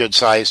pretty good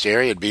sized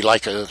area, it'd be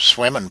like a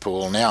swimming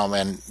pool now,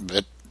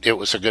 but it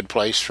was a good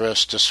place for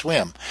us to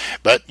swim.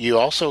 But you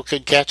also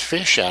could catch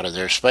fish out of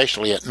there,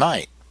 especially at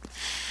night.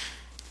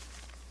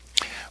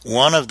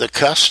 One of the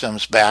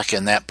customs back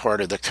in that part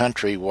of the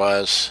country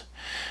was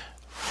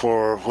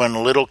for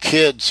when little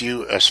kids,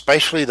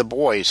 especially the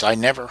boys, I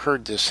never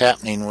heard this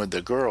happening with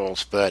the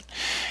girls, but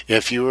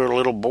if you were a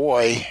little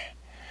boy,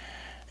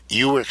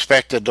 you were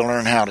expected to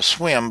learn how to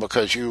swim,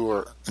 because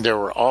there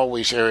were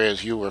always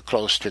areas you were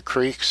close to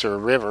creeks or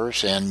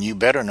rivers, and you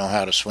better know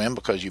how to swim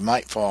because you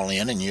might fall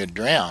in and you'd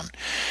drown.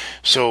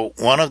 So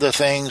one of the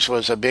things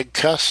was a big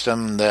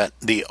custom that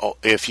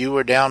if you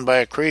were down by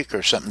a creek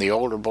or something, the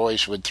older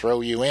boys would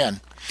throw you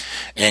in,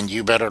 and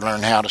you better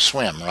learn how to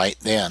swim right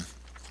then.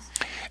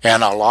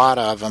 And a lot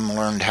of them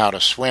learned how to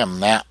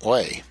swim that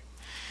way.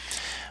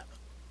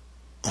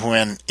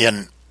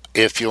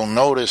 If you'll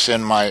notice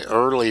in my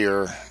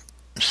earlier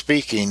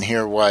speaking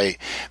here, why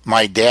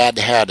my dad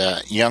had a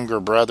younger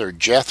brother,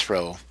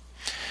 Jethro,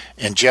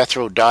 and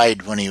Jethro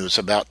died when he was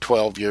about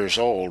 12 years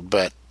old.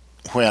 But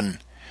when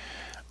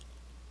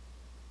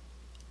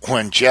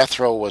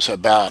Jethro was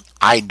about,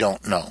 I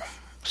don't know,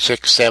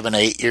 6, 7,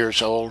 8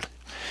 years old,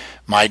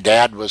 my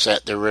dad was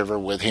at the river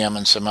with him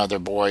and some other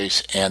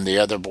boys, and the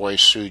other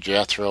boys threw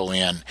Jethro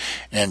in,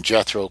 and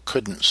Jethro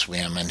couldn't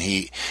swim, and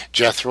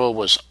Jethro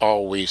was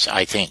always,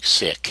 I think,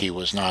 sick. He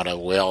was not a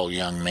well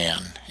young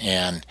man,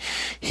 and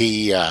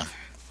he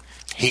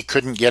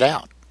couldn't get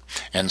out,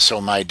 and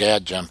so my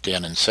dad jumped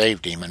in and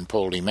saved him and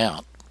pulled him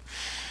out.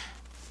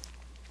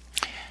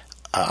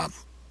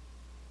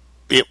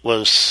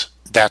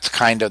 That's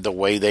kind of the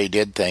way they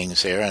did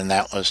things there, and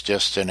that was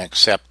just an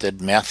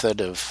accepted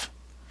method of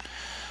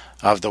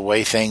the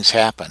way things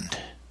happened.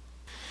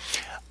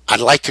 I'd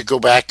like to go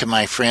back to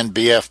my friend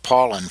B.F.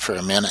 Paulin for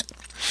a minute.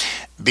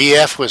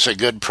 B.F. was a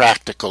good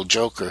practical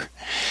joker.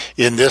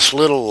 In this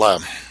little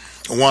 1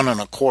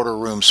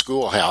 1/4 room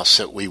schoolhouse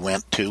that we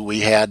went to, we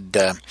had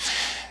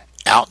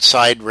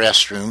outside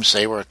restrooms.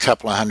 They were a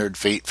couple of 100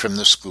 feet from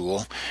the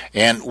school,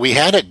 and we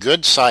had a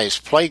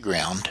good-sized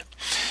playground.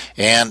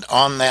 And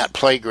on that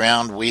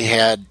playground, we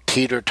had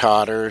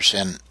teeter-totters,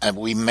 and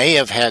we may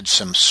have had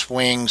some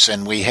swings,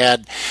 and we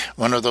had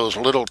one of those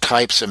little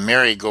types of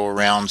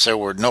merry-go-rounds. There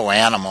were no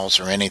animals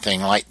or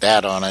anything like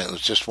that on it. It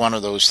was just one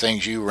of those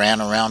things you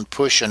ran around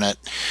pushing it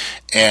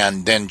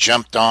and then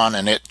jumped on,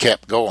 and it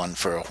kept going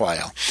for a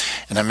while.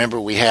 And I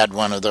remember we had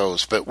one of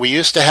those. But we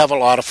used to have a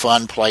lot of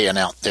fun playing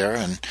out there,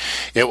 and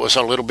it was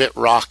a little bit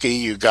rocky.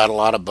 You got a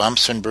lot of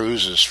bumps and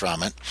bruises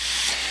from it.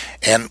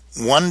 And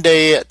one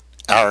day at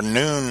our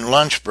noon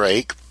lunch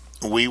break,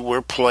 we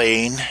were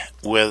playing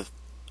with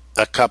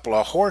a couple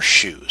of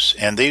horseshoes,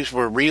 and these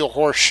were real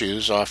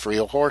horseshoes off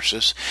real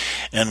horses,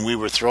 and we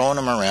were throwing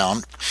them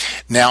around.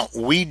 Now,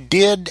 we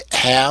did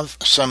have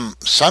some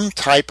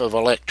type of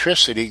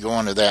electricity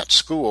going to that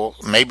school.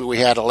 Maybe we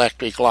had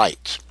electric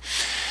lights,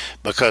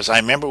 because I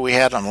remember we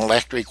had an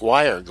electric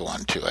wire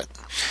going to it,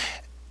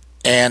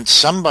 and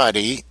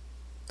somebody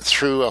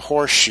threw a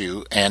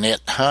horseshoe, and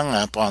it hung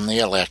up on the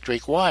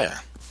electric wire.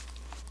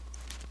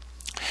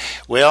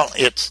 Well,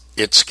 it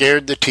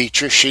scared the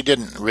teacher. She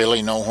didn't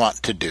really know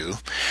what to do.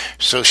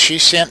 So she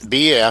sent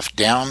BF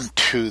down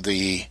to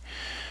the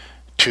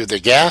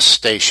gas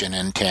station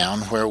in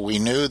town, where we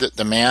knew that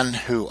the man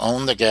who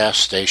owned the gas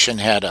station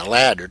had a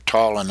ladder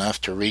tall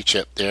enough to reach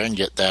up there and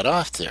get that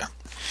off there.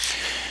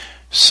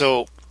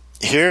 So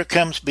here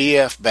comes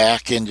BF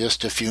back in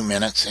just a few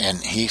minutes, and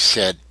he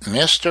said,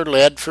 Mr.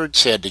 Ledford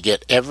said to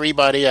get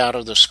everybody out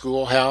of the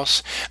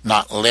schoolhouse,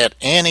 not let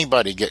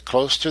anybody get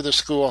close to the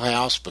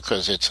schoolhouse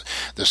because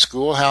the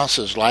schoolhouse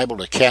is liable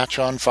to catch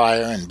on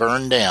fire and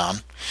burn down.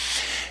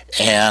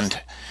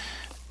 And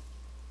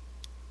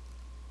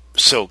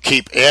so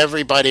keep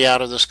everybody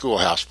out of the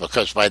schoolhouse,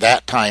 because by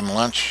that time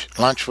lunch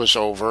was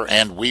over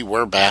and we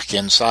were back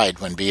inside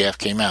when BF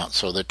came out.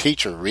 So the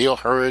teacher real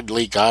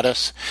hurriedly got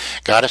us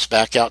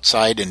back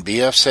outside, and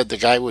BF said the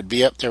guy would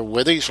be up there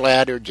with his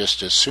ladder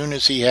just as soon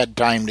as he had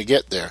time to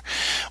get there.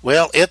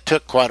 Well, it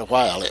took quite a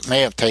while. It may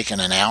have taken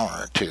an hour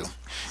or two.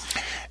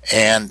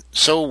 And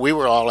so we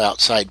were all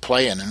outside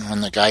playing, and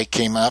when the guy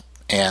came up,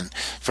 and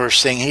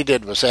first thing he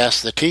did was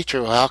ask the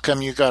teacher, well, how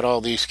come you got all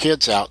these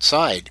kids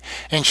outside?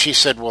 And she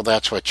said, well,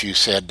 that's what you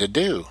said to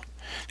do.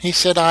 He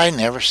said, I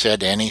never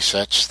said any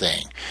such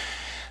thing.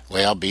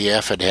 Well,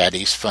 BF had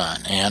his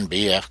fun, and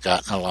BF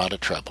got in a lot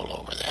of trouble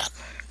over that.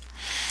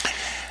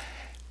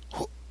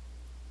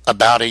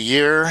 About a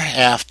year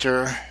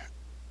after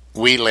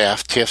we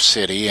left Tiff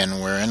City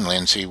and we're in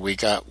Lindsay, we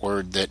got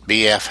word that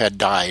BF had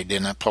died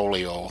in a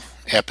polio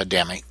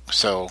epidemic.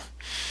 So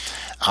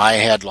I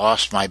had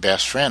lost my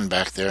best friend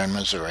back there in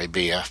Missouri,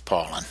 B.F.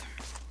 Paulin.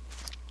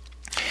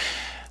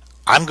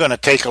 I'm going to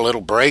take a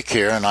little break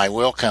here, and I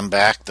will come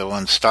back, though,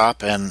 and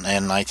stop, and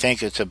I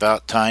think it's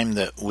about time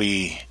that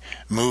we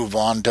move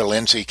on to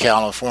Lindsay,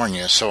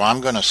 California, so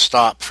I'm going to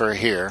stop for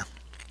here.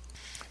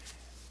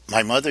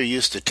 My mother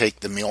used to take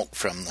the milk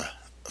from the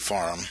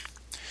farm,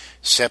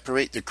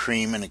 separate the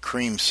cream in a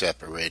cream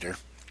separator,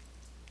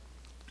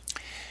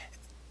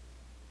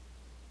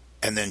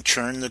 and then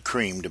churn the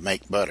cream to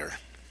make butter.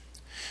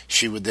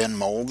 She would then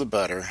mold the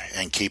butter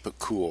and keep it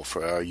cool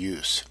for our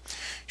use.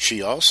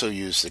 She also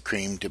used the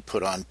cream to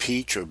put on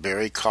peach or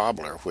berry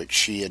cobbler, which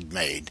she had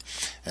made,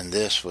 and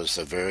this was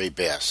the very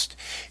best.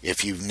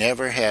 If you've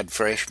never had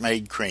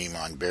fresh-made cream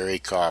on berry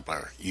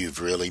cobbler, you've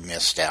really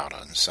missed out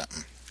on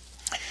something.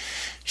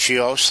 She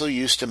also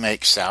used to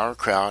make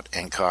sauerkraut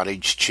and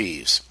cottage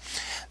cheese.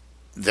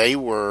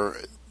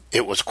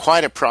 It was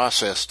quite a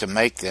process to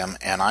make them,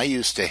 and I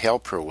used to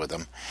help her with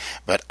them,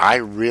 but I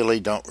really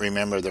don't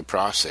remember the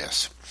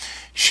process.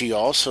 She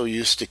also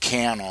used to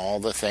can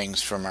all the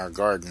things from our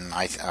garden.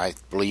 I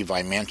believe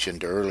I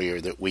mentioned earlier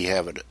that we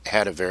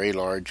had a very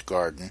large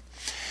garden.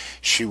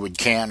 She would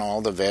can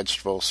all the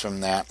vegetables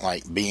from that,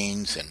 like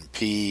beans and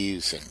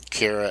peas and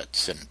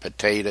carrots and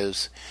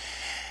potatoes.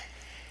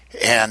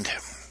 And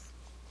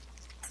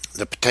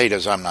the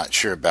potatoes I'm not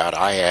sure about.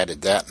 I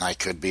added that, and I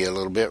could be a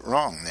little bit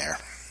wrong there.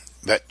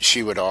 But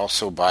she would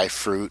also buy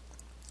fruit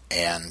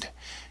and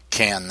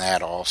can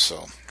that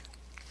also.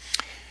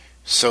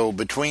 So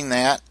between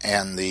that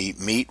and the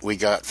meat we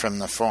got from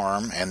the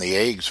farm and the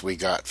eggs we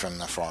got from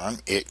the farm,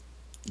 it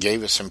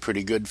gave us some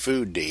pretty good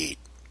food to eat.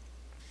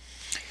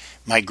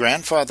 My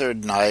grandfather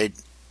died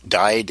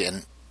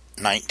in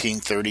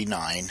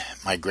 1939.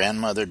 My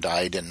grandmother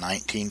died in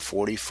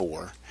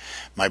 1944.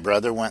 My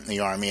brother went in the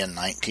Army in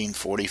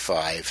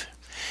 1945.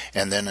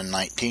 And then in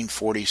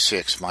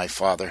 1946, my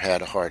father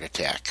had a heart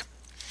attack.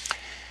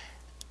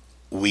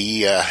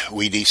 We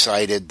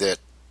decided that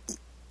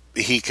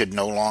he could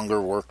no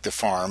longer work the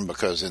farm,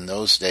 because in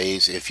those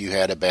days, if you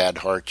had a bad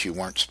heart, you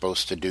weren't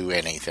supposed to do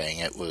anything.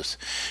 It was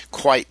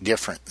quite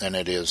different than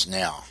it is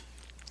now.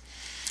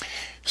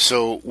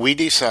 So we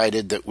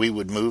decided that we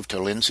would move to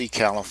Lindsay,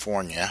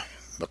 California,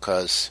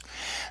 because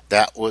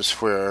that was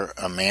where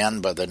a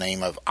man by the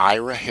name of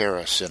Ira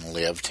Harrison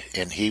lived,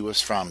 and he was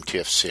from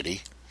Tiff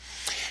City.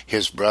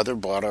 His brother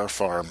bought our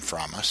farm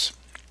from us.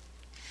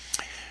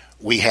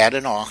 We had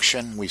an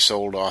auction. We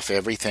sold off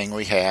everything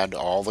we had,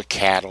 all the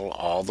cattle,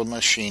 all the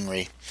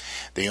machinery.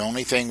 The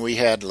only thing we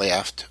had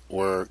left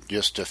were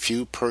just a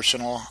few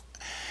personal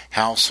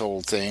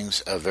household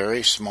things, a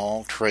very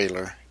small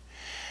trailer,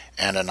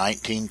 and a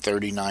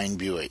 1939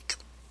 Buick.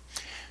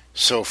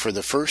 So for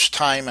the first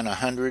time in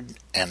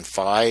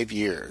 105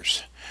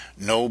 years,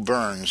 no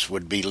Burns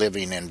would be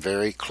living in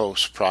very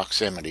close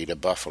proximity to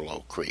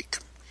Buffalo Creek.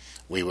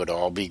 We would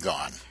all be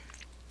gone.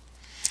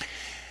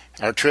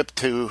 Our trip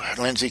to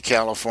Lindsay,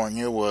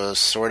 California was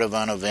sort of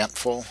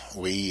uneventful.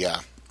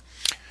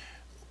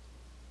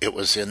 It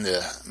was in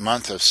the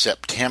month of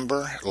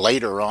September,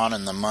 later on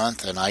in the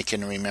month, and I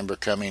can remember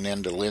coming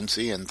into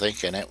Lindsay and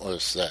thinking it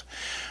was the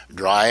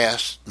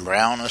driest,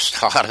 brownest,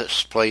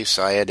 hottest place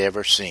I had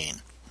ever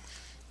seen.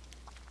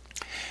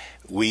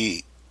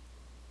 We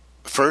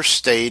first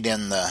stayed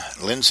in the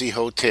Lindsay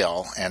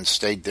Hotel and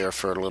stayed there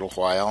for a little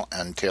while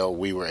until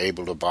we were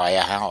able to buy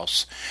a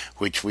house,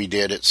 which we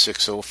did at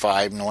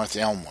 605 North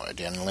Elmwood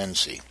in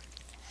Lindsay.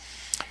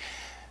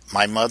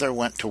 My mother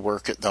went to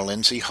work at the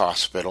Lindsay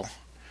Hospital,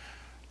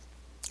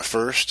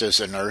 first as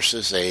a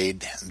nurse's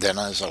aide, then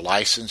as a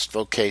licensed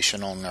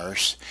vocational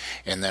nurse,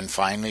 and then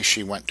finally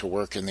she went to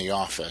work in the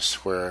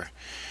office, where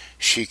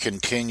she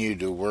continued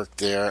to work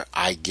there.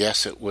 I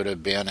guess it would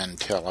have been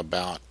until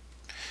about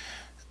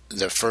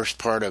the first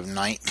part of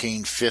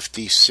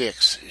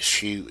 1956.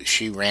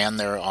 She ran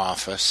their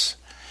office,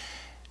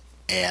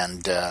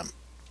 and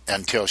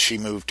until she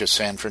moved to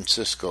San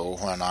Francisco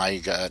when I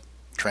got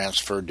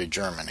transferred to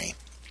Germany.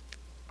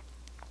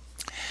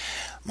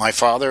 My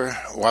father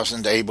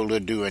wasn't able to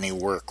do any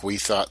work. We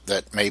thought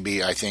that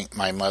maybe, I think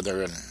my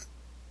mother and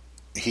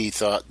he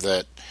thought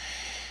that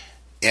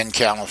in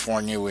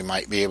California we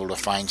might be able to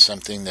find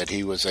something that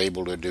he was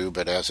able to do,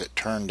 but as it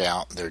turned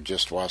out, there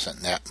just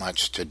wasn't that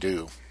much to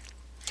do.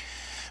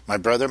 My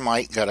brother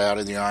Mike got out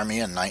of the Army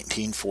in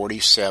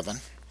 1947.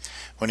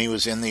 When he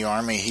was in the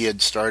Army, he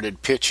had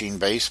started pitching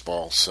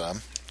baseball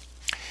some,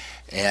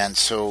 and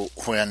so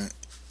when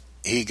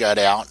he got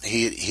out,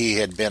 he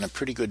had been a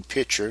pretty good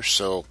pitcher,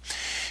 so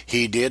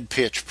he did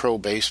pitch pro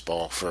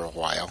baseball for a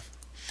while.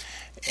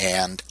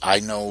 And I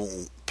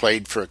know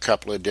played for a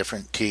couple of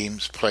different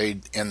teams,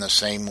 played in the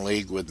same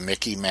league with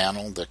Mickey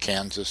Mantle, the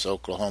Kansas,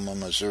 Oklahoma,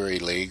 Missouri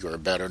League, or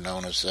better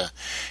known as the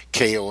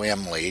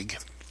KOM League.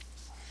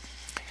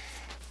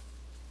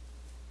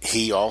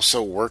 He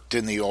also worked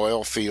in the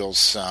oil fields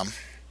some.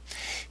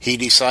 He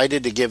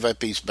decided to give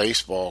up his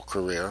baseball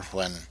career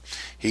when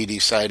he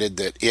decided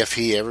that if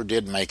he ever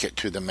did make it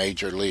to the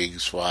major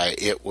leagues, why,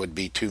 it would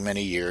be too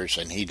many years,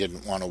 and he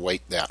didn't want to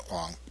wait that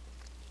long.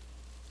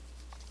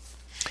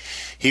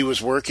 He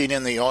was working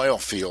in the oil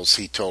fields,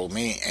 he told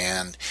me,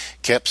 and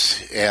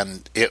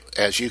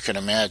as you can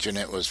imagine,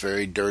 it was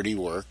very dirty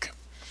work.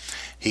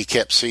 He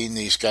kept seeing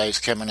these guys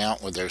coming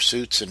out with their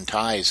suits and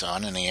ties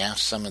on, and he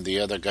asked some of the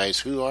other guys,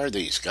 who are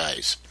these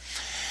guys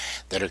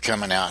that are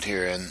coming out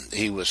here? And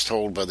he was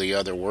told by the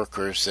other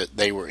workers that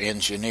they were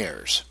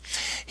engineers.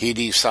 He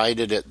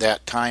decided at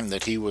that time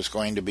that he was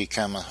going to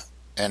become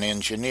an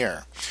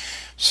engineer.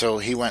 So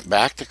he went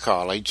back to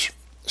college,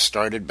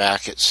 started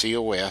back at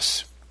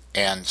COS,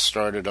 and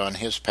started on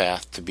his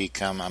path to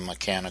become a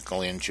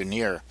mechanical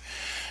engineer,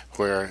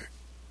 where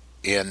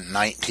in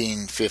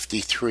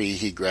 1953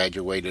 he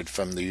graduated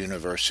from the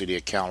University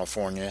of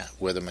California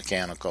with a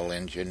mechanical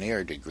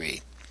engineer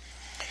degree.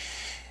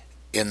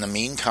 In the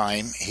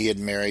meantime, he had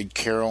married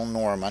Carol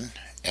Norman,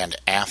 and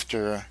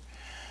after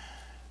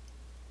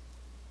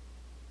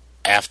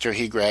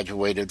he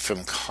graduated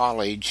from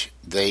college,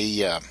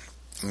 they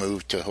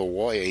moved to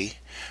Hawaii,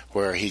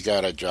 where he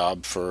got a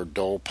job for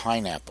Dole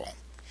Pineapple.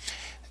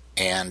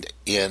 And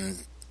in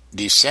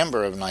December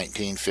of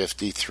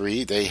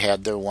 1953, they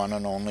had their one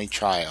and only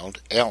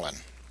child, Ellen,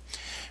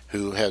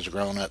 who has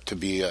grown up to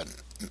be a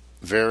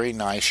very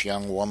nice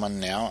young woman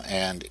now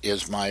and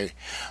is my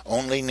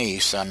only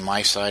niece on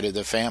my side of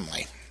the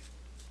family.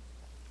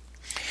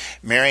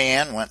 Mary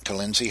Ann went to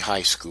Lindsay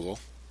High School,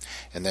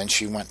 and then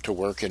she went to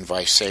work in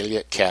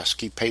Visalia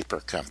Caskey Paper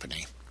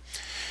Company.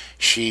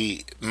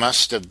 She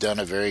must have done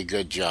a very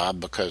good job,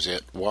 because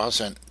it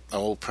wasn't,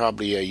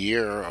 probably a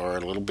year or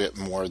a little bit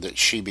more that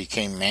she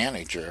became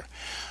manager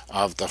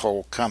of the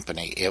whole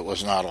company. It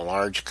was not a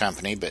large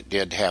company, but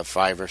did have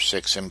 5 or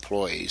 6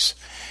 employees,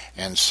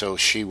 and so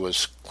she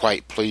was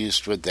quite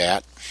pleased with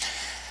that.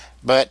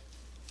 But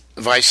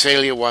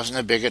Visalia wasn't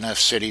a big enough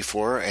city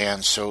for her,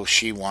 and so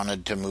she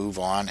wanted to move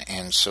on,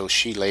 and so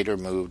she later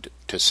moved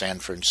to San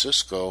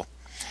Francisco,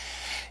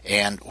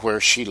 and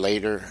where she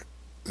later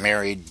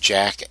married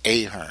Jack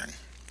Ahern.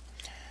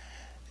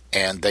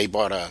 And they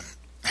bought a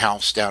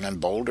house down in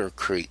Boulder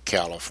Creek,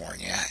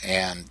 California,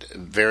 and a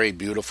very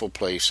beautiful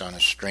place on a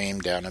stream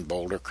down in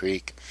Boulder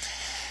Creek.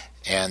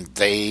 And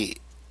they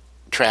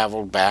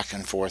traveled back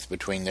and forth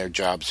between their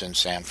jobs in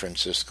San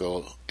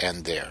Francisco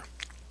and there.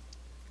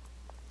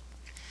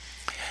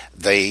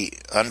 They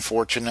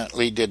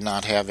unfortunately did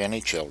not have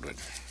any children.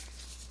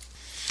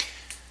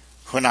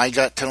 When I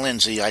got to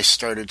Lindsay, I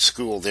started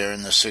school there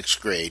in the 6th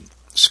grade.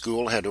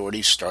 School had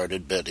already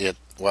started, but it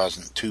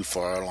wasn't too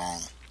far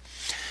along.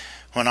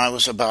 When I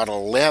was about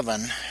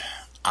 11,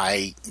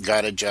 I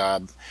got a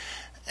job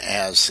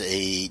as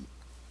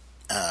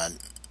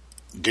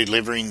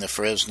delivering the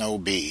Fresno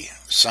Bee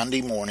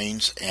Sunday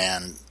mornings,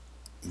 and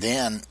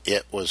then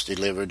it was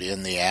delivered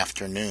in the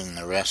afternoon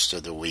the rest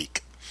of the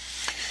week.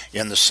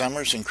 In the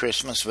summers and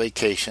Christmas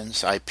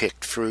vacations, I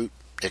picked fruit,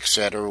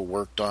 etc.,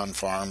 worked on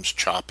farms,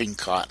 chopping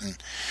cotton,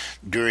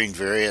 doing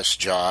various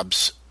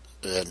jobs.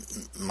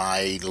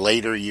 My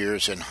later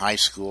years in high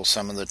school,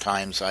 some of the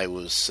times I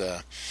was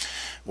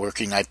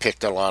working, I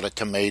picked a lot of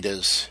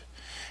tomatoes,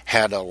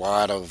 had a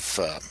lot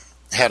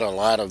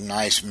of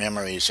nice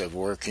memories of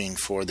working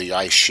for the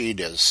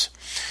Ishidas,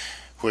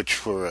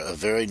 which were a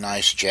very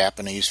nice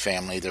Japanese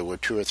family. There were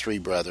 2 or 3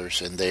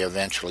 brothers, and they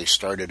eventually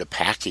started a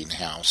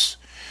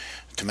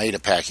tomato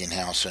packing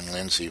house in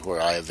Lindsay, where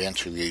I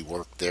eventually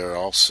worked there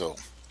also.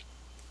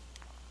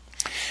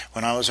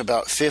 When I was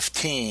about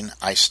 15,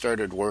 I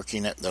started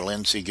working at the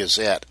Lindsay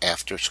Gazette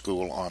after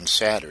school on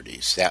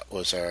Saturdays. That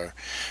was our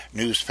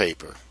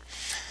newspaper.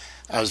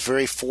 I was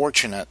very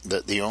fortunate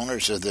that the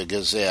owners of the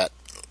Gazette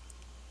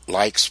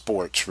liked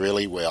sports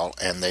really well,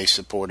 and they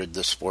supported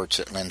the sports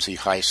at Lindsay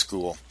High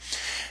School.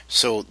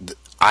 So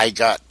I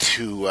got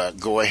to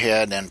go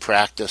ahead and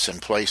practice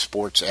and play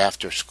sports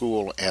after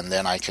school, and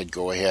then I could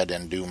go ahead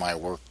and do my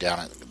work down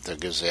at the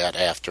Gazette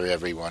after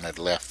everyone had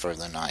left for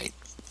the night.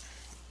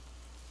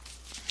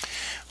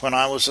 When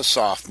I was a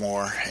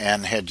sophomore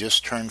and had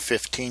just turned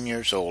 15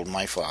 years old,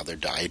 my father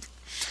died.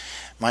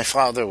 My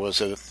father was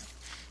a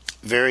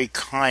very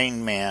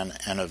kind man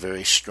and a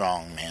very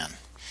strong man.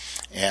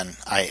 And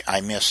I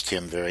missed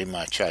him very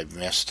much. I've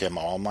missed him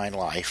all my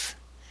life.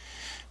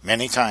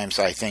 Many times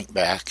I think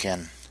back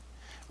and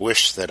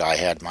wish that I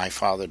had my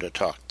father to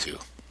talk to.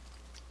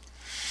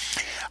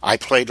 I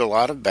played a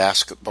lot of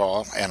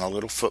basketball and a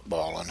little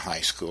football in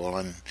high school,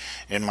 and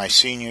in my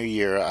senior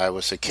year I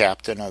was the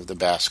captain of the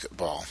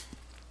basketball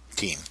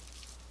team.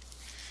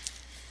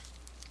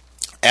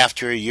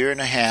 After a year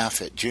and a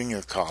half at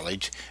junior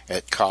college,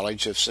 at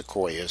College of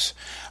Sequoias,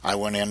 I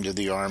went into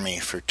the Army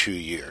for 2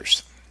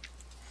 years.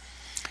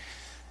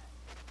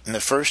 In the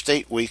first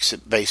 8 weeks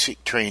of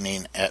basic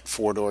training at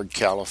Fort Ord,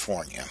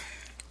 California,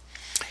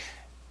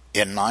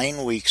 in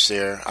 9 weeks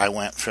there, I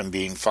went from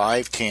being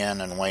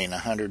 5'10" and weighing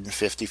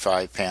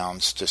 155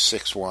 pounds to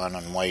 6'1"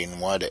 and weighing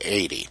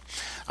 180.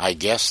 I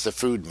guess the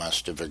food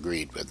must have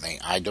agreed with me.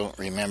 I don't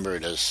remember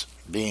it as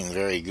being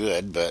very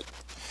good, but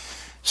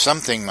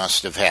something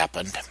must have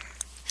happened.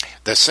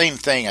 The same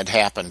thing had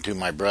happened to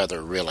my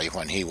brother, really,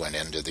 when he went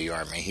into the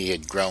Army. He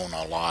had grown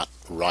a lot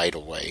right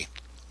away.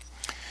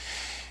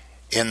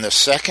 In the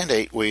second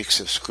 8 weeks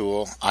of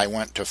school, I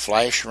went to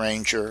Flash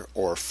Ranger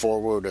or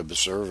Forward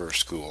Observer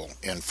School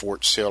in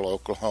Fort Sill,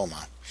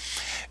 Oklahoma,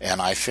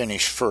 and I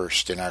finished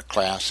first in our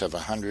class of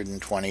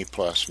 120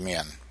 plus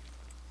men.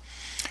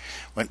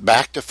 Went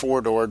back to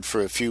Fort Ord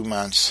for a few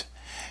months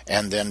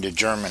and then to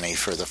Germany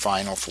for the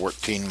final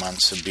 14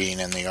 months of being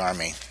in the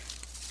Army.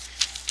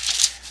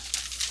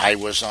 I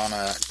was on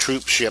a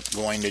troop ship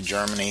going to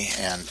Germany,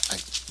 and I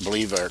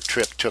believe our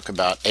trip took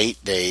about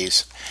 8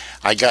 days.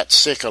 I got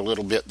sick a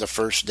little bit the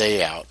first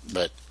day out,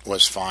 but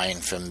was fine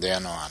from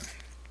then on.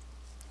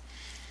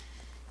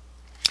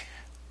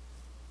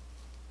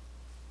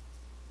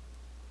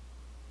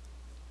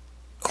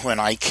 When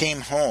I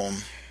came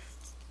home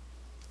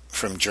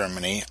from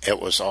Germany, it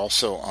was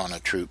also on a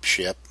troop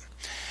ship,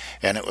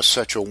 and it was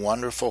such a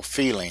wonderful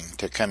feeling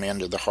to come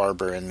into the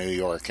harbor in New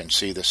York and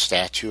see the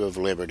Statue of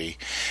Liberty.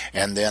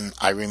 And then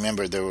I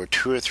remember there were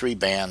 2 or 3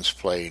 bands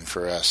playing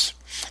for us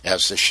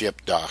as the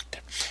ship docked.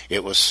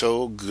 It was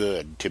so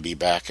good to be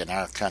back in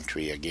our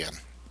country again.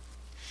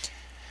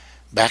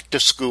 Back to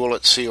school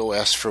at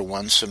COS for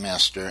 1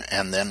 semester,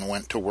 and then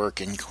went to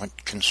work in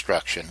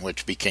construction,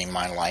 which became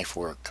my life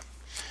work.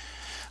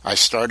 I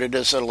started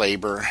as a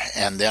laborer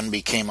and then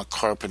became a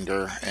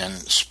carpenter and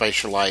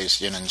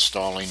specialized in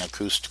installing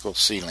acoustical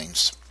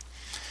ceilings.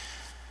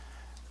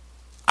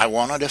 I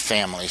wanted a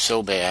family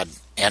so bad,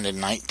 and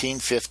in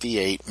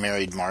 1958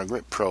 married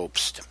Margaret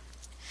Probst.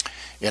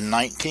 In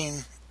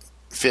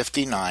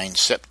 1959,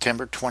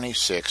 September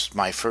 26th,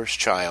 my first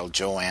child,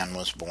 Joanne,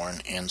 was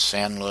born in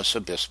San Luis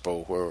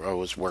Obispo, where I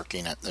was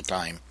working at the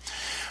time.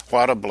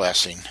 What a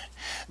blessing.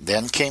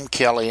 Then came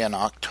Kelly on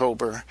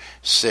October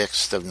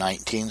 6th of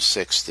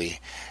 1960,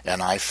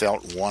 and I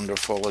felt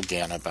wonderful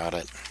again about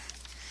it.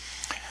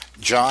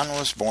 John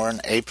was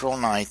born April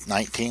 9th,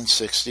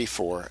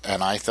 1964,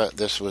 and I thought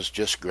this was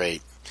just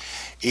great.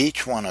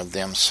 Each one of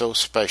them so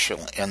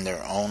special in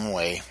their own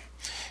way.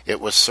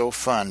 It was so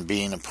fun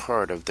being a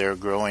part of their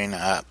growing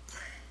up.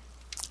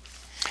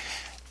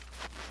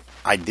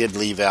 I did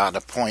leave out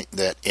a point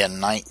that in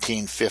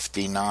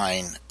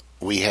 1959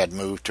 we had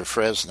moved to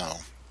Fresno.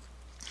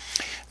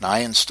 And I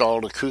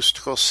installed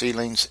acoustical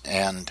ceilings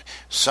and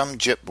some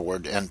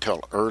gypboard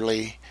until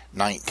early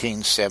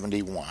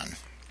 1971.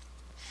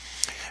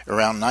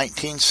 Around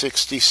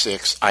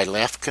 1966, I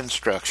left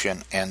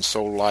construction and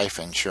sold life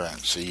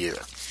insurance a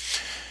year.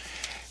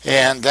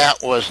 And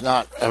that was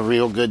not a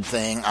real good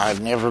thing.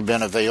 I've never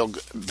been a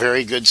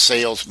very good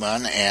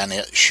salesman, and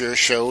it sure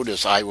showed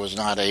as I was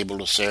not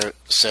able to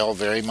sell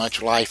very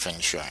much life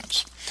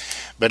insurance.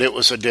 But it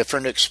was a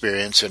different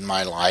experience in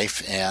my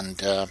life,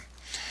 and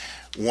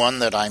one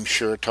that I'm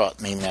sure taught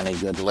me many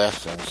good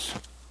lessons.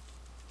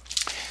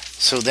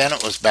 So then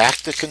it was back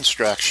to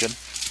construction,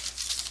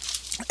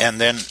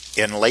 and then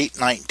in late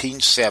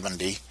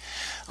 1970,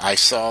 I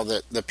saw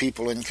that the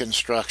people in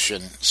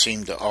construction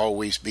seemed to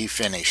always be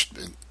finished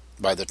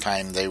by the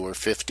time they were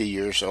 50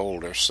 years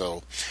old or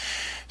so.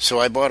 So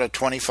I bought a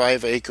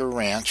 25-acre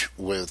ranch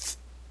with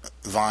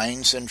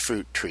vines and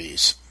fruit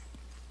trees.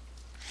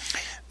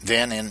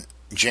 Then in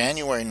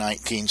January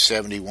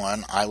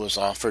 1971, I was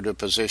offered a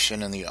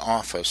position in the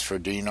office for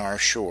Dinar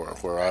Shore,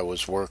 where I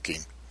was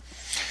working.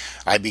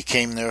 I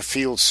became their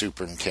field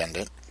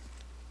superintendent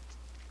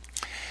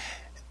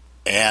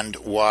and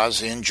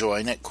was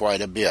enjoying it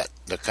quite a bit.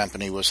 The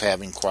company was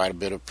having quite a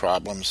bit of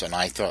problems, and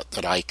I thought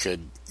that I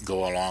could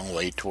go a long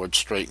way towards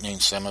straightening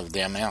some of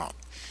them out.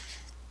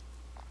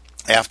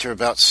 After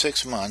about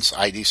 6 months,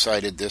 I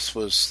decided this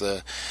was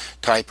the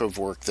type of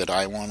work that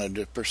I wanted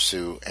to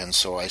pursue, and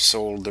so I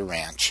sold the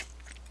ranch.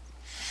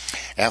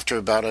 After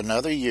about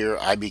another year,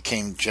 I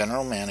became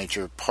general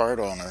manager, part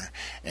owner,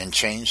 and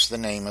changed the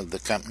name of the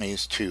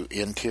companies to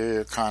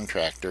Interior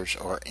Contractors,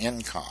 or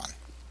INCON.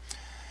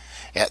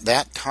 At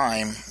that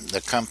time,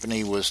 the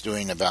company was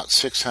doing about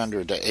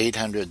 600 to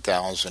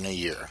 800,000 a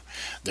year.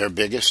 Their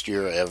biggest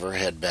year ever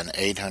had been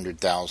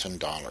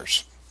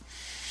 $800,000.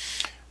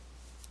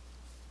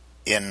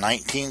 In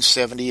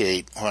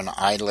 1978, when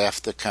I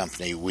left the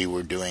company, we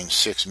were doing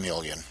 $6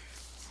 million.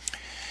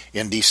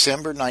 In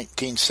December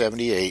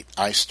 1978,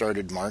 I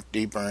started Mark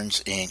D.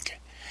 Burns, Inc.,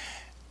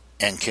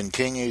 and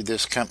continued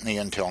this company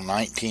until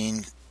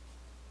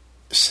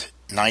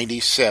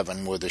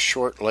 1997 with a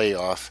short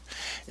layoff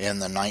in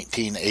the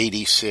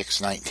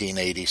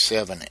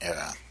 1986-1987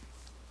 era.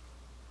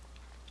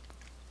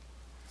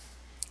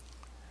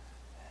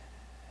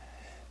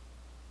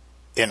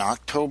 In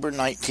October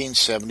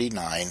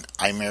 1979,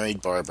 I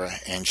married Barbara,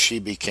 and she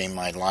became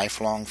my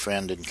lifelong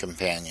friend and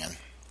companion.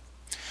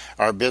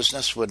 Our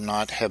business would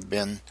not have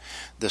been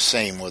the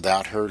same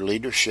without her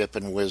leadership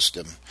and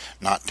wisdom,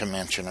 not to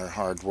mention her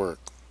hard work.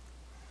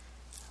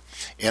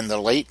 In the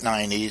late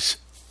 90s,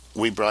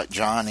 we brought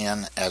John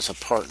in as a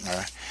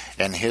partner,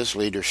 and his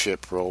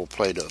leadership role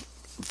played a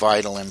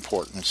vital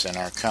importance in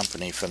our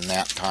company from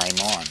that time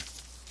on.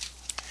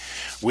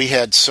 We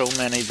had so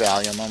many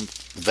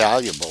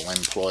valuable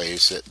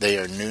employees that they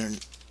are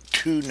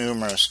too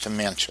numerous to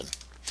mention.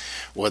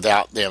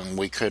 Without them,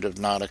 we could have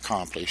not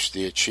accomplished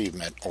the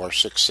achievement or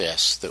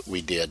success that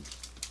we did.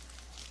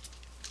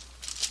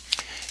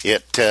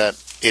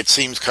 It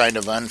seems kind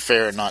of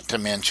unfair not to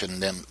mention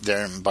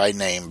them by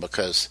name,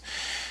 because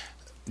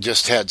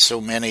just had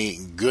so many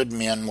good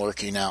men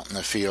working out in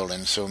the field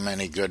and so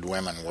many good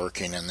women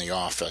working in the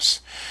office.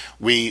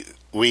 We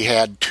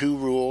had 2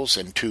 rules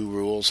and 2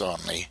 rules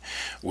only.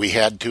 We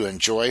had to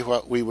enjoy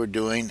what we were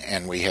doing,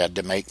 and we had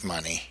to make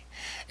money.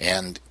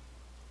 And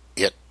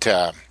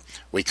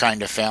we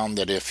kind of found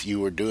that if you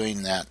were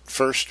doing that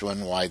first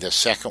one, why the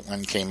second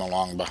one came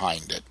along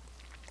behind it.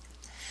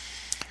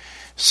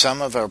 Some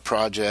of our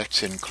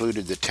projects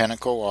included the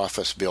Tenneco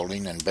office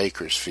building in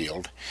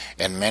Bakersfield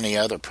and many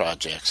other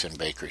projects in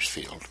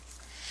Bakersfield.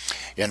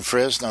 In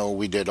Fresno,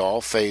 we did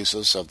all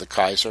phases of the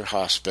Kaiser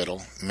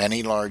Hospital,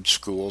 many large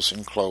schools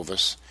in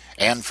Clovis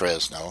and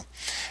Fresno,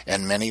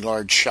 and many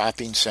large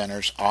shopping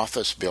centers,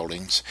 office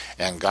buildings,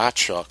 and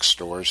Gottschalk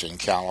stores in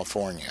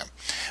California.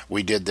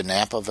 We did the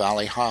Napa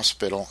Valley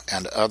Hospital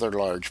and other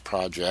large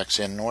projects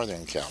in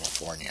Northern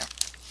California.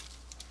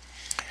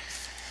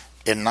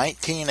 In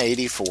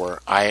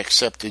 1984, I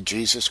accepted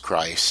Jesus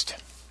Christ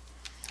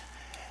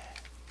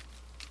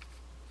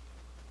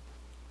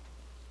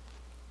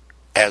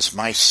as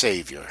my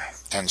Savior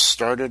and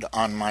started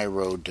on my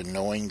road to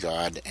knowing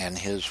God and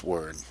His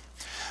Word.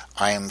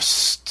 I am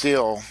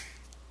still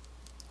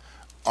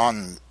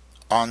on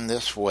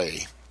this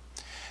way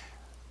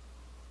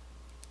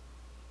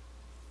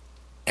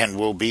and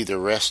will be the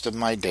rest of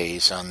my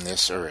days on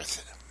this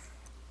earth.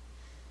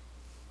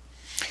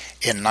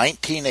 In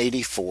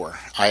 1984,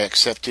 I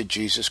accepted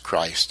Jesus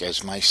Christ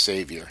as my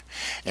Savior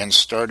and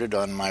started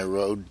on my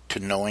road to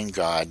knowing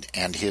God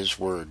and His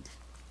Word.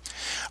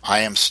 I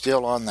am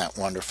still on that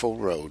wonderful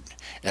road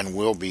and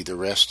will be the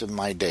rest of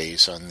my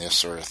days on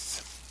this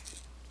earth.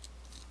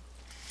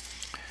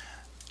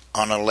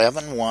 On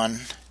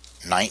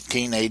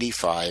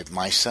 11/1/1985,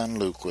 my son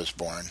Luke was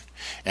born,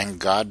 and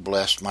God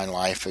blessed my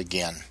life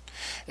again,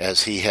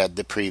 as He had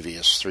the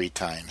previous 3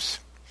 times.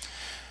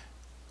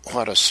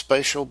 What a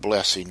special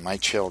blessing my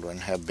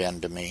children have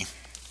been to me.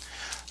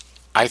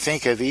 I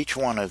think of each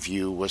one of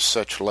you with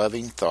such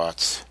loving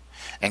thoughts,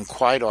 and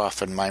quite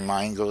often my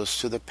mind goes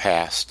to the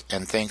past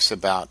and thinks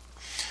about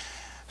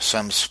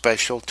some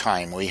special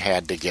time we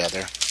had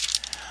together.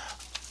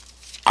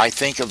 I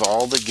think of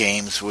all the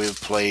games we have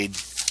played,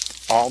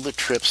 all the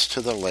trips to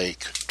the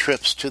lake,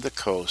 trips to the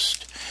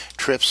coast,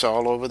 trips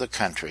all over the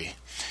country,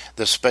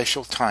 the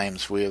special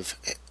times we have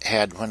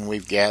had when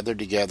we've gathered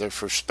together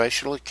for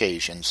special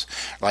occasions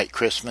like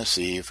Christmas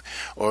Eve,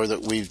 or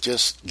that we've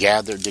just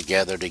gathered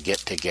together to get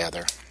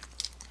together.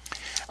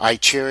 I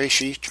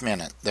cherish each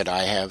minute that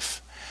I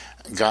have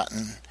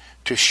gotten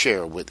to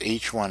share with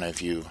each one of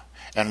you,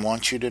 and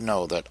want you to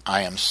know that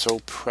I am so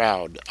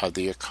proud of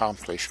the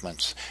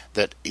accomplishments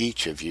that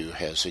each of you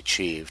has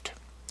achieved.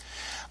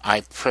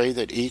 I pray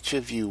that each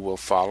of you will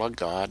follow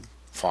God,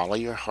 follow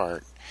your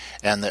heart,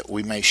 and that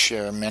we may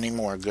share many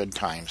more good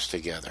times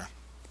together.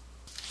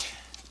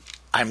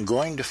 I'm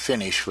going to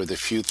finish with a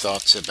few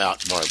thoughts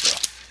about Barbara.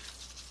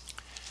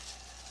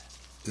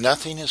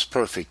 Nothing is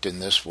perfect in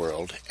this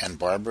world, and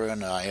Barbara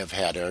and I have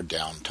had our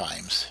down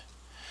times.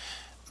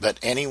 But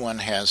anyone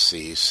has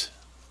these,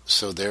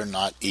 so they're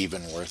not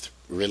even worth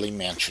really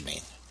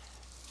mentioning,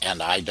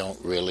 and I don't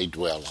really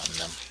dwell on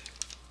them.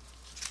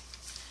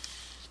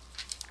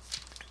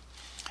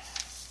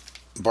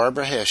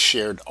 Barbara has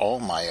shared all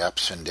my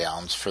ups and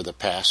downs for the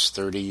past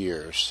 30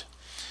 years,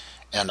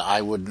 and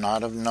I would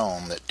not have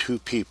known that 2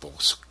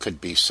 peoples could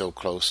be so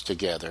close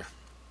together.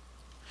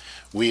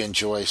 We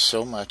enjoy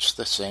so much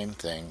the same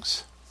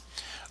things: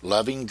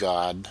 loving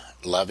God,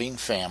 loving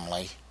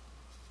family,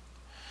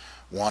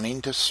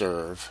 wanting to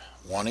serve,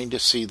 wanting to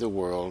see the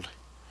world,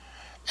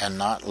 and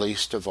not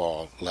least of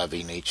all,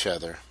 loving each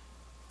other.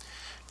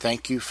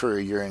 Thank you for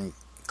your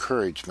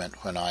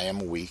encouragement when I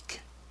am weak,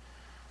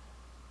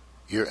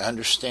 your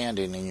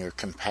understanding and your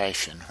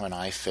compassion when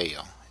I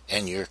fail,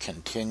 and your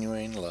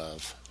continuing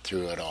love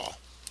through it all.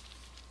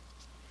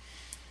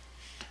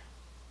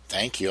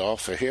 Thank you all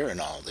for hearing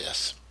all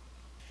this.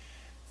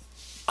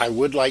 I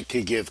would like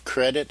to give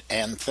credit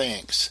and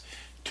thanks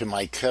to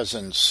my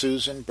cousin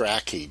Susan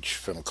Brackage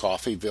from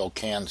Coffeyville,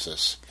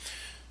 Kansas,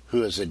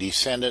 who is a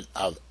descendant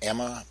of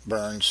Emma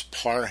Burns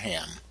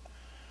Parham,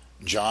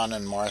 John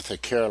and Martha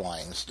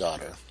Caroline's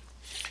daughter.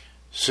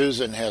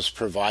 Susan has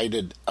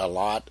provided a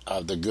lot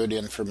of the good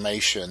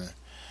information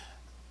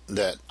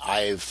that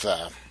I've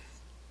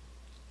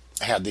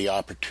had the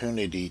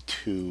opportunity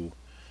to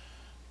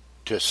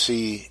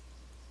see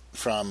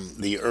from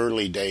the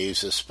early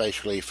days,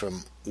 especially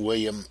from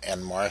William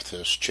and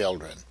Martha's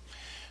children.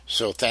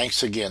 So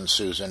thanks again,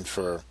 Susan,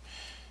 for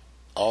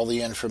all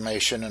the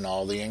information and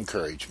all the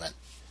encouragement.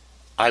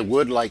 I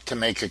would like to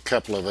make a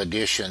couple of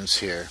additions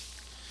here.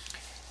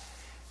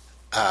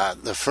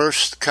 The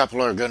first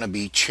couple are going to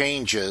be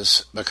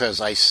changes because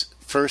I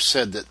first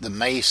said that the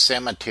May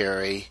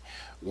Cemetery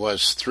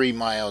was 3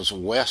 miles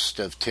west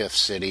of Tiff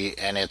City,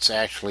 and it's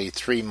actually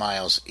 3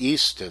 miles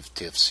east of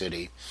Tiff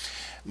City.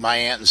 My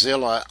Aunt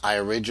Zilla, I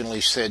originally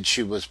said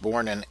she was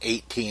born in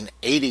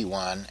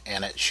 1881,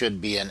 and it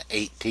should be in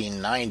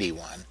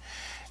 1891.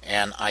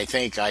 And I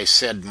think I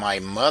said my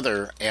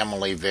mother,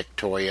 Emily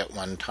Victoria, at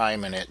one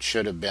time, and it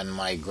should have been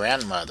my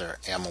grandmother,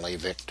 Emily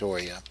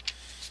Victoria.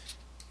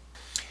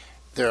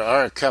 There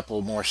are a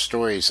couple more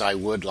stories I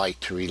would like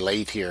to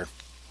relate here.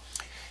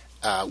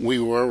 We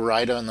were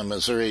right on the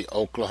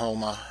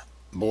Missouri-Oklahoma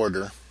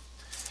border.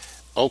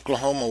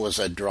 Oklahoma was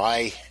a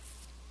dry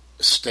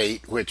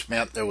state, which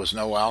meant there was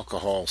no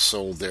alcohol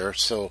sold there,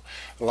 so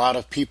a lot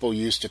of people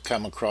used to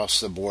come across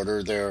the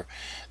border.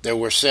 There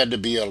were said to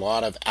be a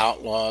lot of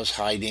outlaws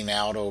hiding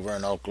out over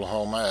in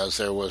Oklahoma, as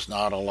there was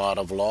not a lot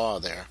of law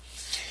there.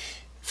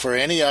 For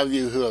any of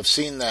you who have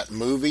seen that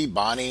movie,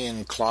 Bonnie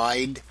and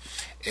Clyde,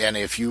 and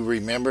if you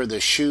remember the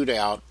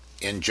shootout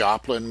in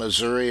Joplin,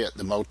 Missouri at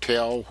the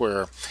motel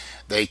where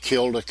they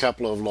killed a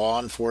couple of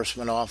law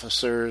enforcement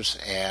officers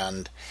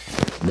and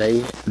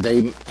they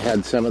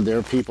had some of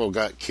their people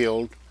got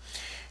killed.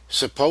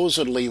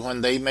 Supposedly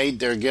when they made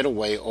their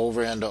getaway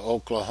over into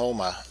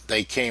Oklahoma,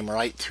 they came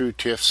right through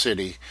Tiff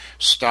City,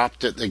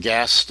 stopped at the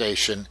gas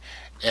station,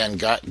 and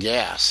got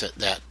gas at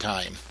that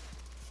time.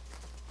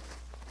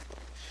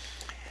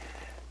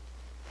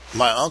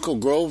 My Uncle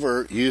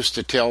Grover used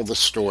to tell the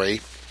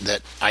story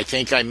that I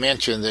think I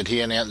mentioned that he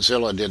and Aunt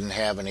Zilla didn't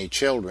have any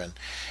children.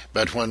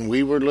 But when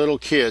we were little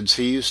kids,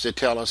 he used to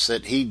tell us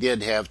that he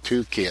did have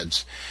 2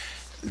 kids,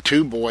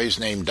 2 boys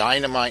named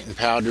Dynamite and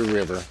Powder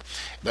River.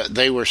 But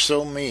they were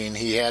so mean,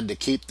 he had to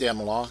keep them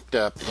locked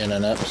up in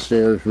an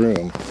upstairs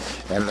room.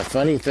 And the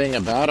funny thing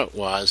about it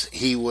was,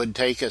 he would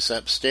take us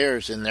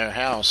upstairs in their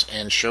house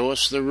and show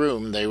us the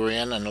room they were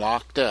in and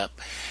locked up.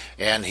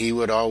 And he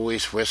would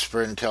always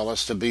whisper and tell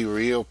us to be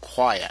real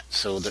quiet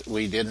so that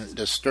we didn't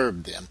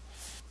disturb them.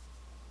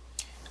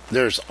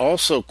 There's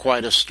also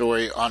quite a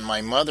story on my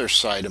mother's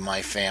side of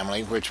my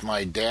family, which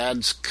my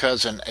dad's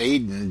cousin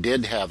Aidan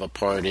did have a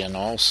part in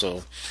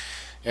also.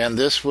 And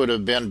this would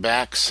have been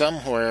back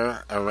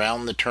somewhere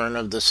around the turn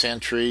of the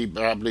century,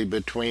 probably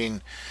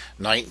between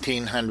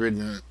 1900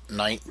 and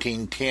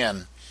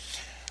 1910.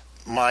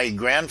 My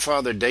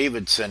grandfather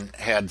Davidson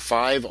had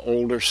 5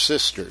 older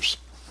sisters,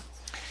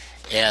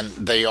 and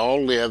they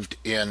all lived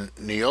in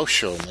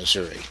Neosho,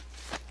 Missouri.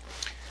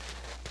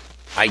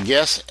 I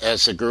guess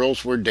as the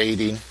girls were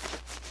dating,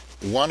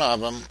 one of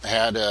them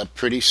had a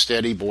pretty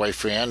steady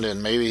boyfriend,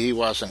 and maybe he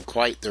wasn't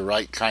quite the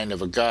right kind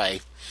of a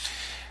guy,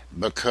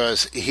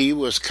 because he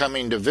was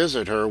coming to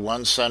visit her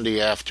one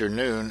Sunday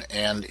afternoon,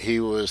 and he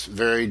was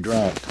very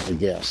drunk, I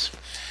guess.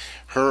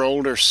 Her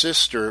older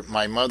sister,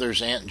 my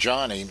mother's Aunt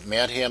Johnny,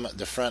 met him at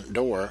the front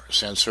door,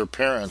 since her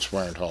parents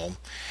weren't home,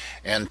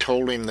 and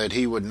told him that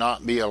he would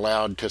not be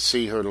allowed to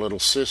see her little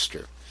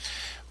sister.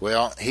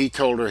 Well, he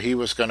told her he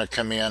was going to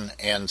come in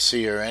and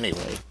see her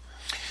anyway.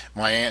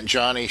 My Aunt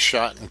Johnny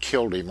shot and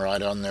killed him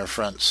right on their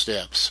front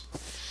steps.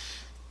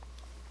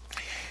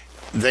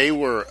 They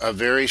were a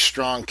very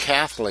strong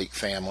Catholic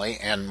family,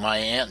 and my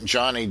Aunt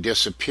Johnny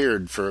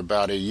disappeared for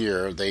about a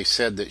year. They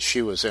said that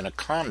she was in a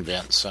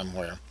convent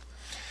somewhere.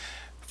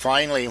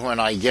 Finally, when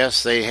I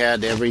guess they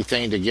had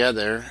everything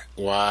together,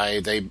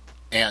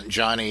 Aunt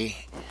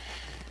Johnny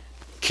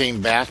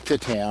came back to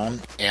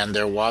town, and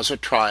there was a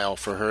trial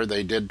for her.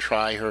 They did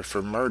try her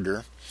for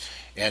murder,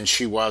 and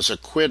she was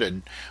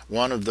acquitted.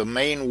 One of the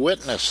main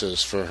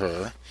witnesses for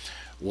her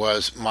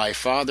was my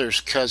father's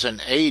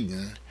cousin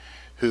Aidan,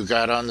 who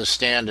got on the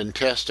stand and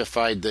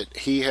testified that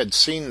he had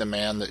seen the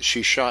man that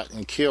she shot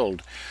and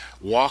killed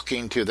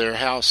walking to their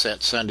house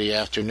that Sunday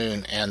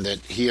afternoon, and that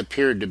he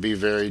appeared to be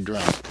very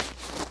drunk.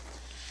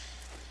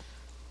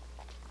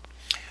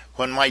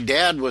 When my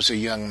dad was a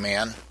young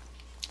man,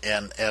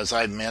 and as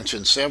I've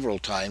mentioned several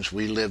times,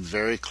 we lived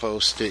very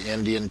close to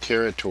Indian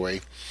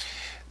Territory,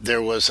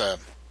 there was a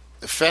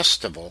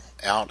festival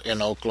out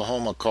in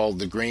Oklahoma called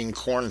the Green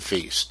Corn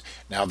Feast.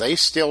 Now, they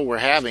still were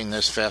having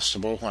this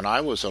festival when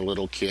I was a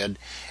little kid,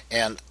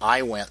 and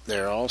I went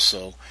there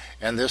also.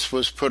 And this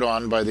was put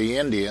on by the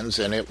Indians,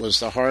 and it was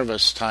the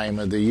harvest time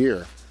of the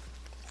year.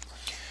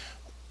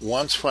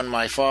 Once when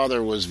my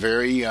father was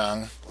very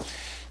young,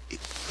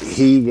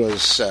 he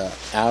was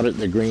out at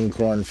the Green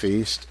Corn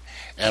Feast,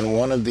 and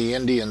one of the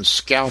Indians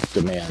scalped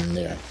a man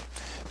there.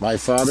 My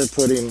father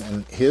put him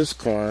in his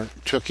car,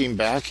 took him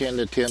back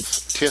into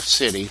Tiff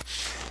City,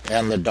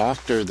 and the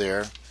doctor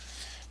there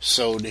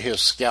sewed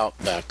his scalp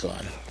back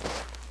on.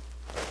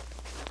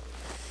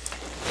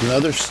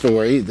 Another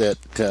story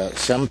that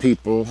some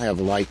people have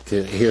liked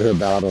to hear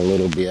about a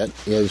little bit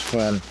is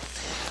when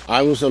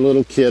I was a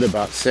little kid,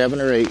 about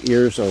 7 or 8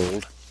 years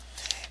old,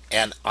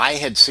 and I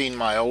had seen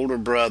my older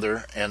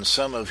brother and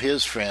some of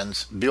his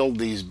friends build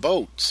these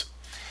boats.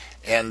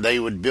 And they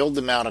would build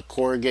them out of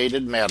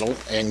corrugated metal,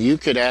 and you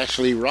could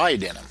actually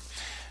ride in them.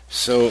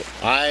 So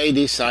I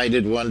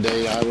decided one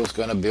day I was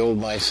going to build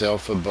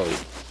myself a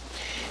boat.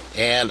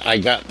 And I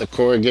got the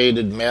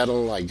corrugated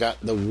metal, I got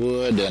the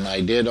wood, and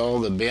I did all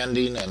the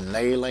bending and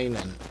nailing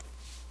and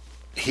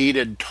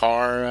heated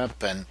tar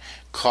up and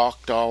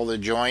caulked all the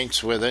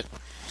joints with it.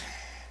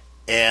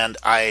 And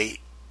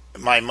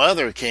my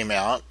mother came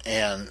out,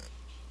 and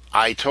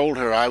I told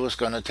her I was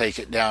going to take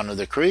it down to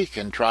the creek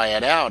and try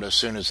it out as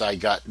soon as I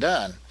got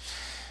done.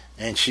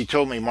 And she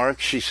told me, Mark,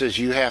 she says,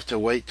 you have to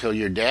wait till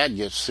your dad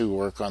gets through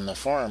work on the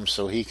farm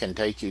so he can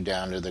take you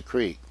down to the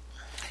creek.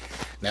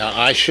 Now,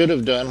 I should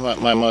have done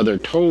what my mother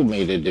told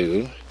me to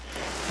do,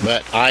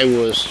 but I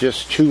was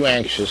just too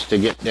anxious to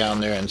get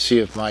down there and see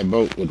if my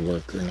boat would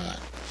work or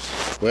not.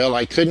 Well,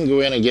 I couldn't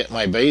go in and get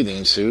my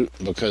bathing suit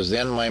because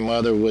then my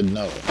mother would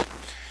know.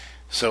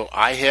 So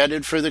I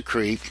headed for the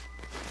creek,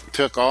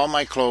 took all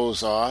my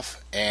clothes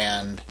off,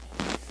 and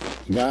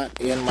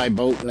got in my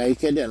boat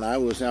naked, and I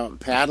was out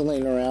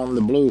paddling around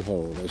the Blue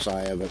Hole, as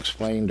I have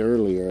explained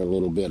earlier a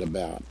little bit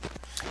about.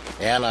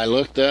 And I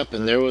looked up,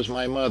 and there was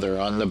my mother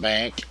on the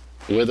bank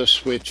with a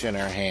switch in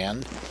her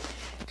hand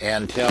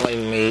and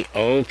telling me,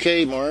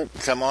 okay, Mark,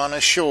 come on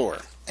ashore.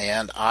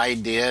 And I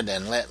did,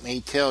 and let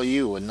me tell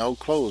you, with no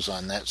clothes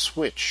on, that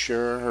switch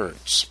sure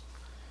hurts.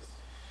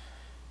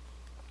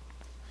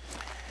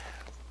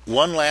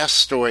 One last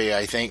story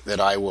I think that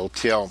I will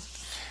tell.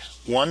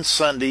 One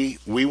Sunday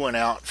we went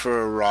out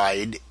for a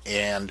ride,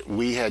 and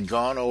we had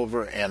gone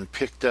over and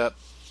picked up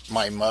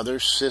my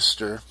mother's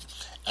sister,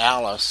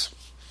 Alice,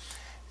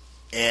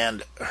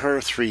 and her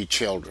 3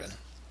 children.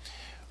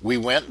 We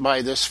went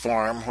by this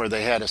farm where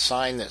they had a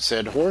sign that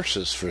said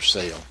horses for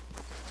sale.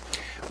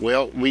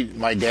 Well,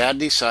 my dad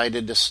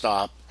decided to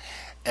stop,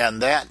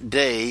 and that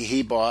day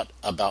he bought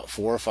about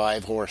 4 or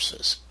 5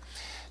 horses.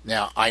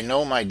 Now, I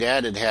know my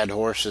dad had had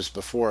horses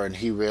before, and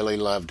he really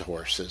loved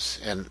horses,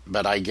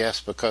 but I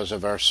guess because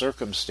of our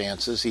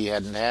circumstances, he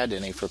hadn't had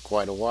any for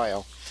quite a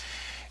while.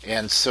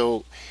 And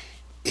so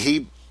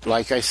he,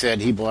 like I said,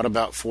 he bought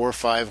about 4 or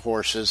 5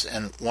 horses,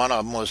 and one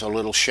of them was a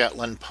little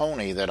Shetland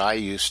pony that I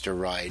used to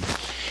ride.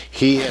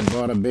 He had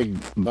bought a big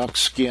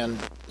buckskin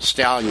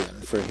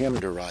stallion for him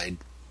to ride.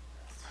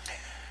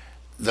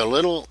 The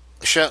little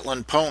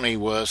Shetland pony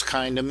was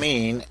kind of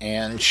mean,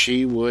 and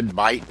she would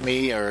bite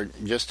me or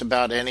just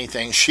about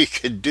anything she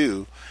could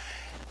do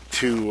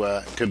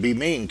to be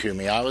mean to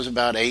me. I was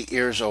about 8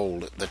 years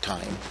old at the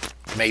time,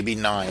 maybe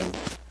 9.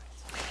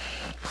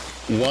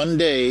 One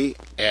day,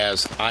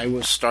 as I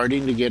was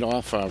starting to get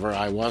off of her,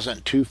 I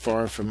wasn't too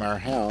far from our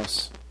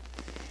house,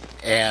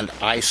 and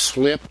I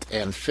slipped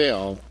and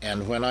fell,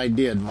 and when I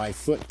did, my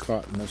foot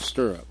caught in the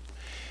stirrup.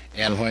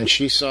 And when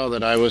she saw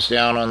that I was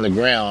down on the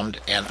ground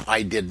and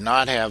I did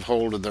not have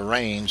hold of the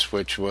reins,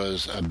 which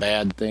was a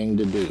bad thing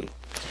to do,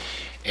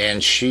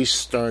 and she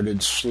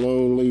started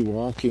slowly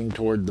walking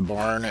toward the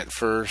barn at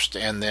first,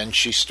 and then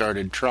she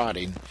started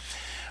trotting.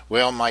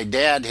 Well, my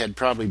dad had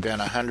probably been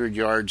 100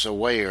 yards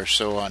away or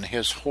so on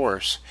his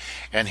horse,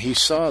 and he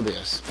saw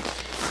this,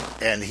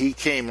 and he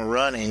came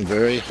running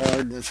very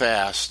hard and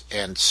fast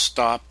and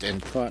stopped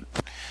and caught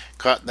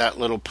that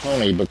little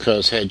pony,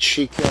 because had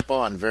she kept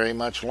on very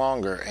much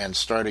longer and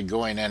started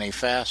going any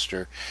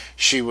faster,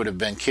 she would have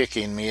been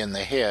kicking me in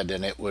the head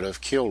and it would have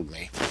killed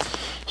me.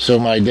 So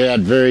my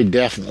dad very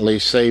definitely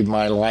saved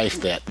my life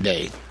that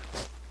day.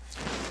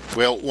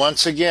 Well,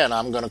 once again,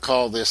 I'm going to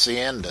call this the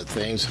end of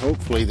things.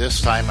 Hopefully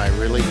this time I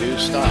really do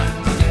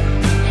stop.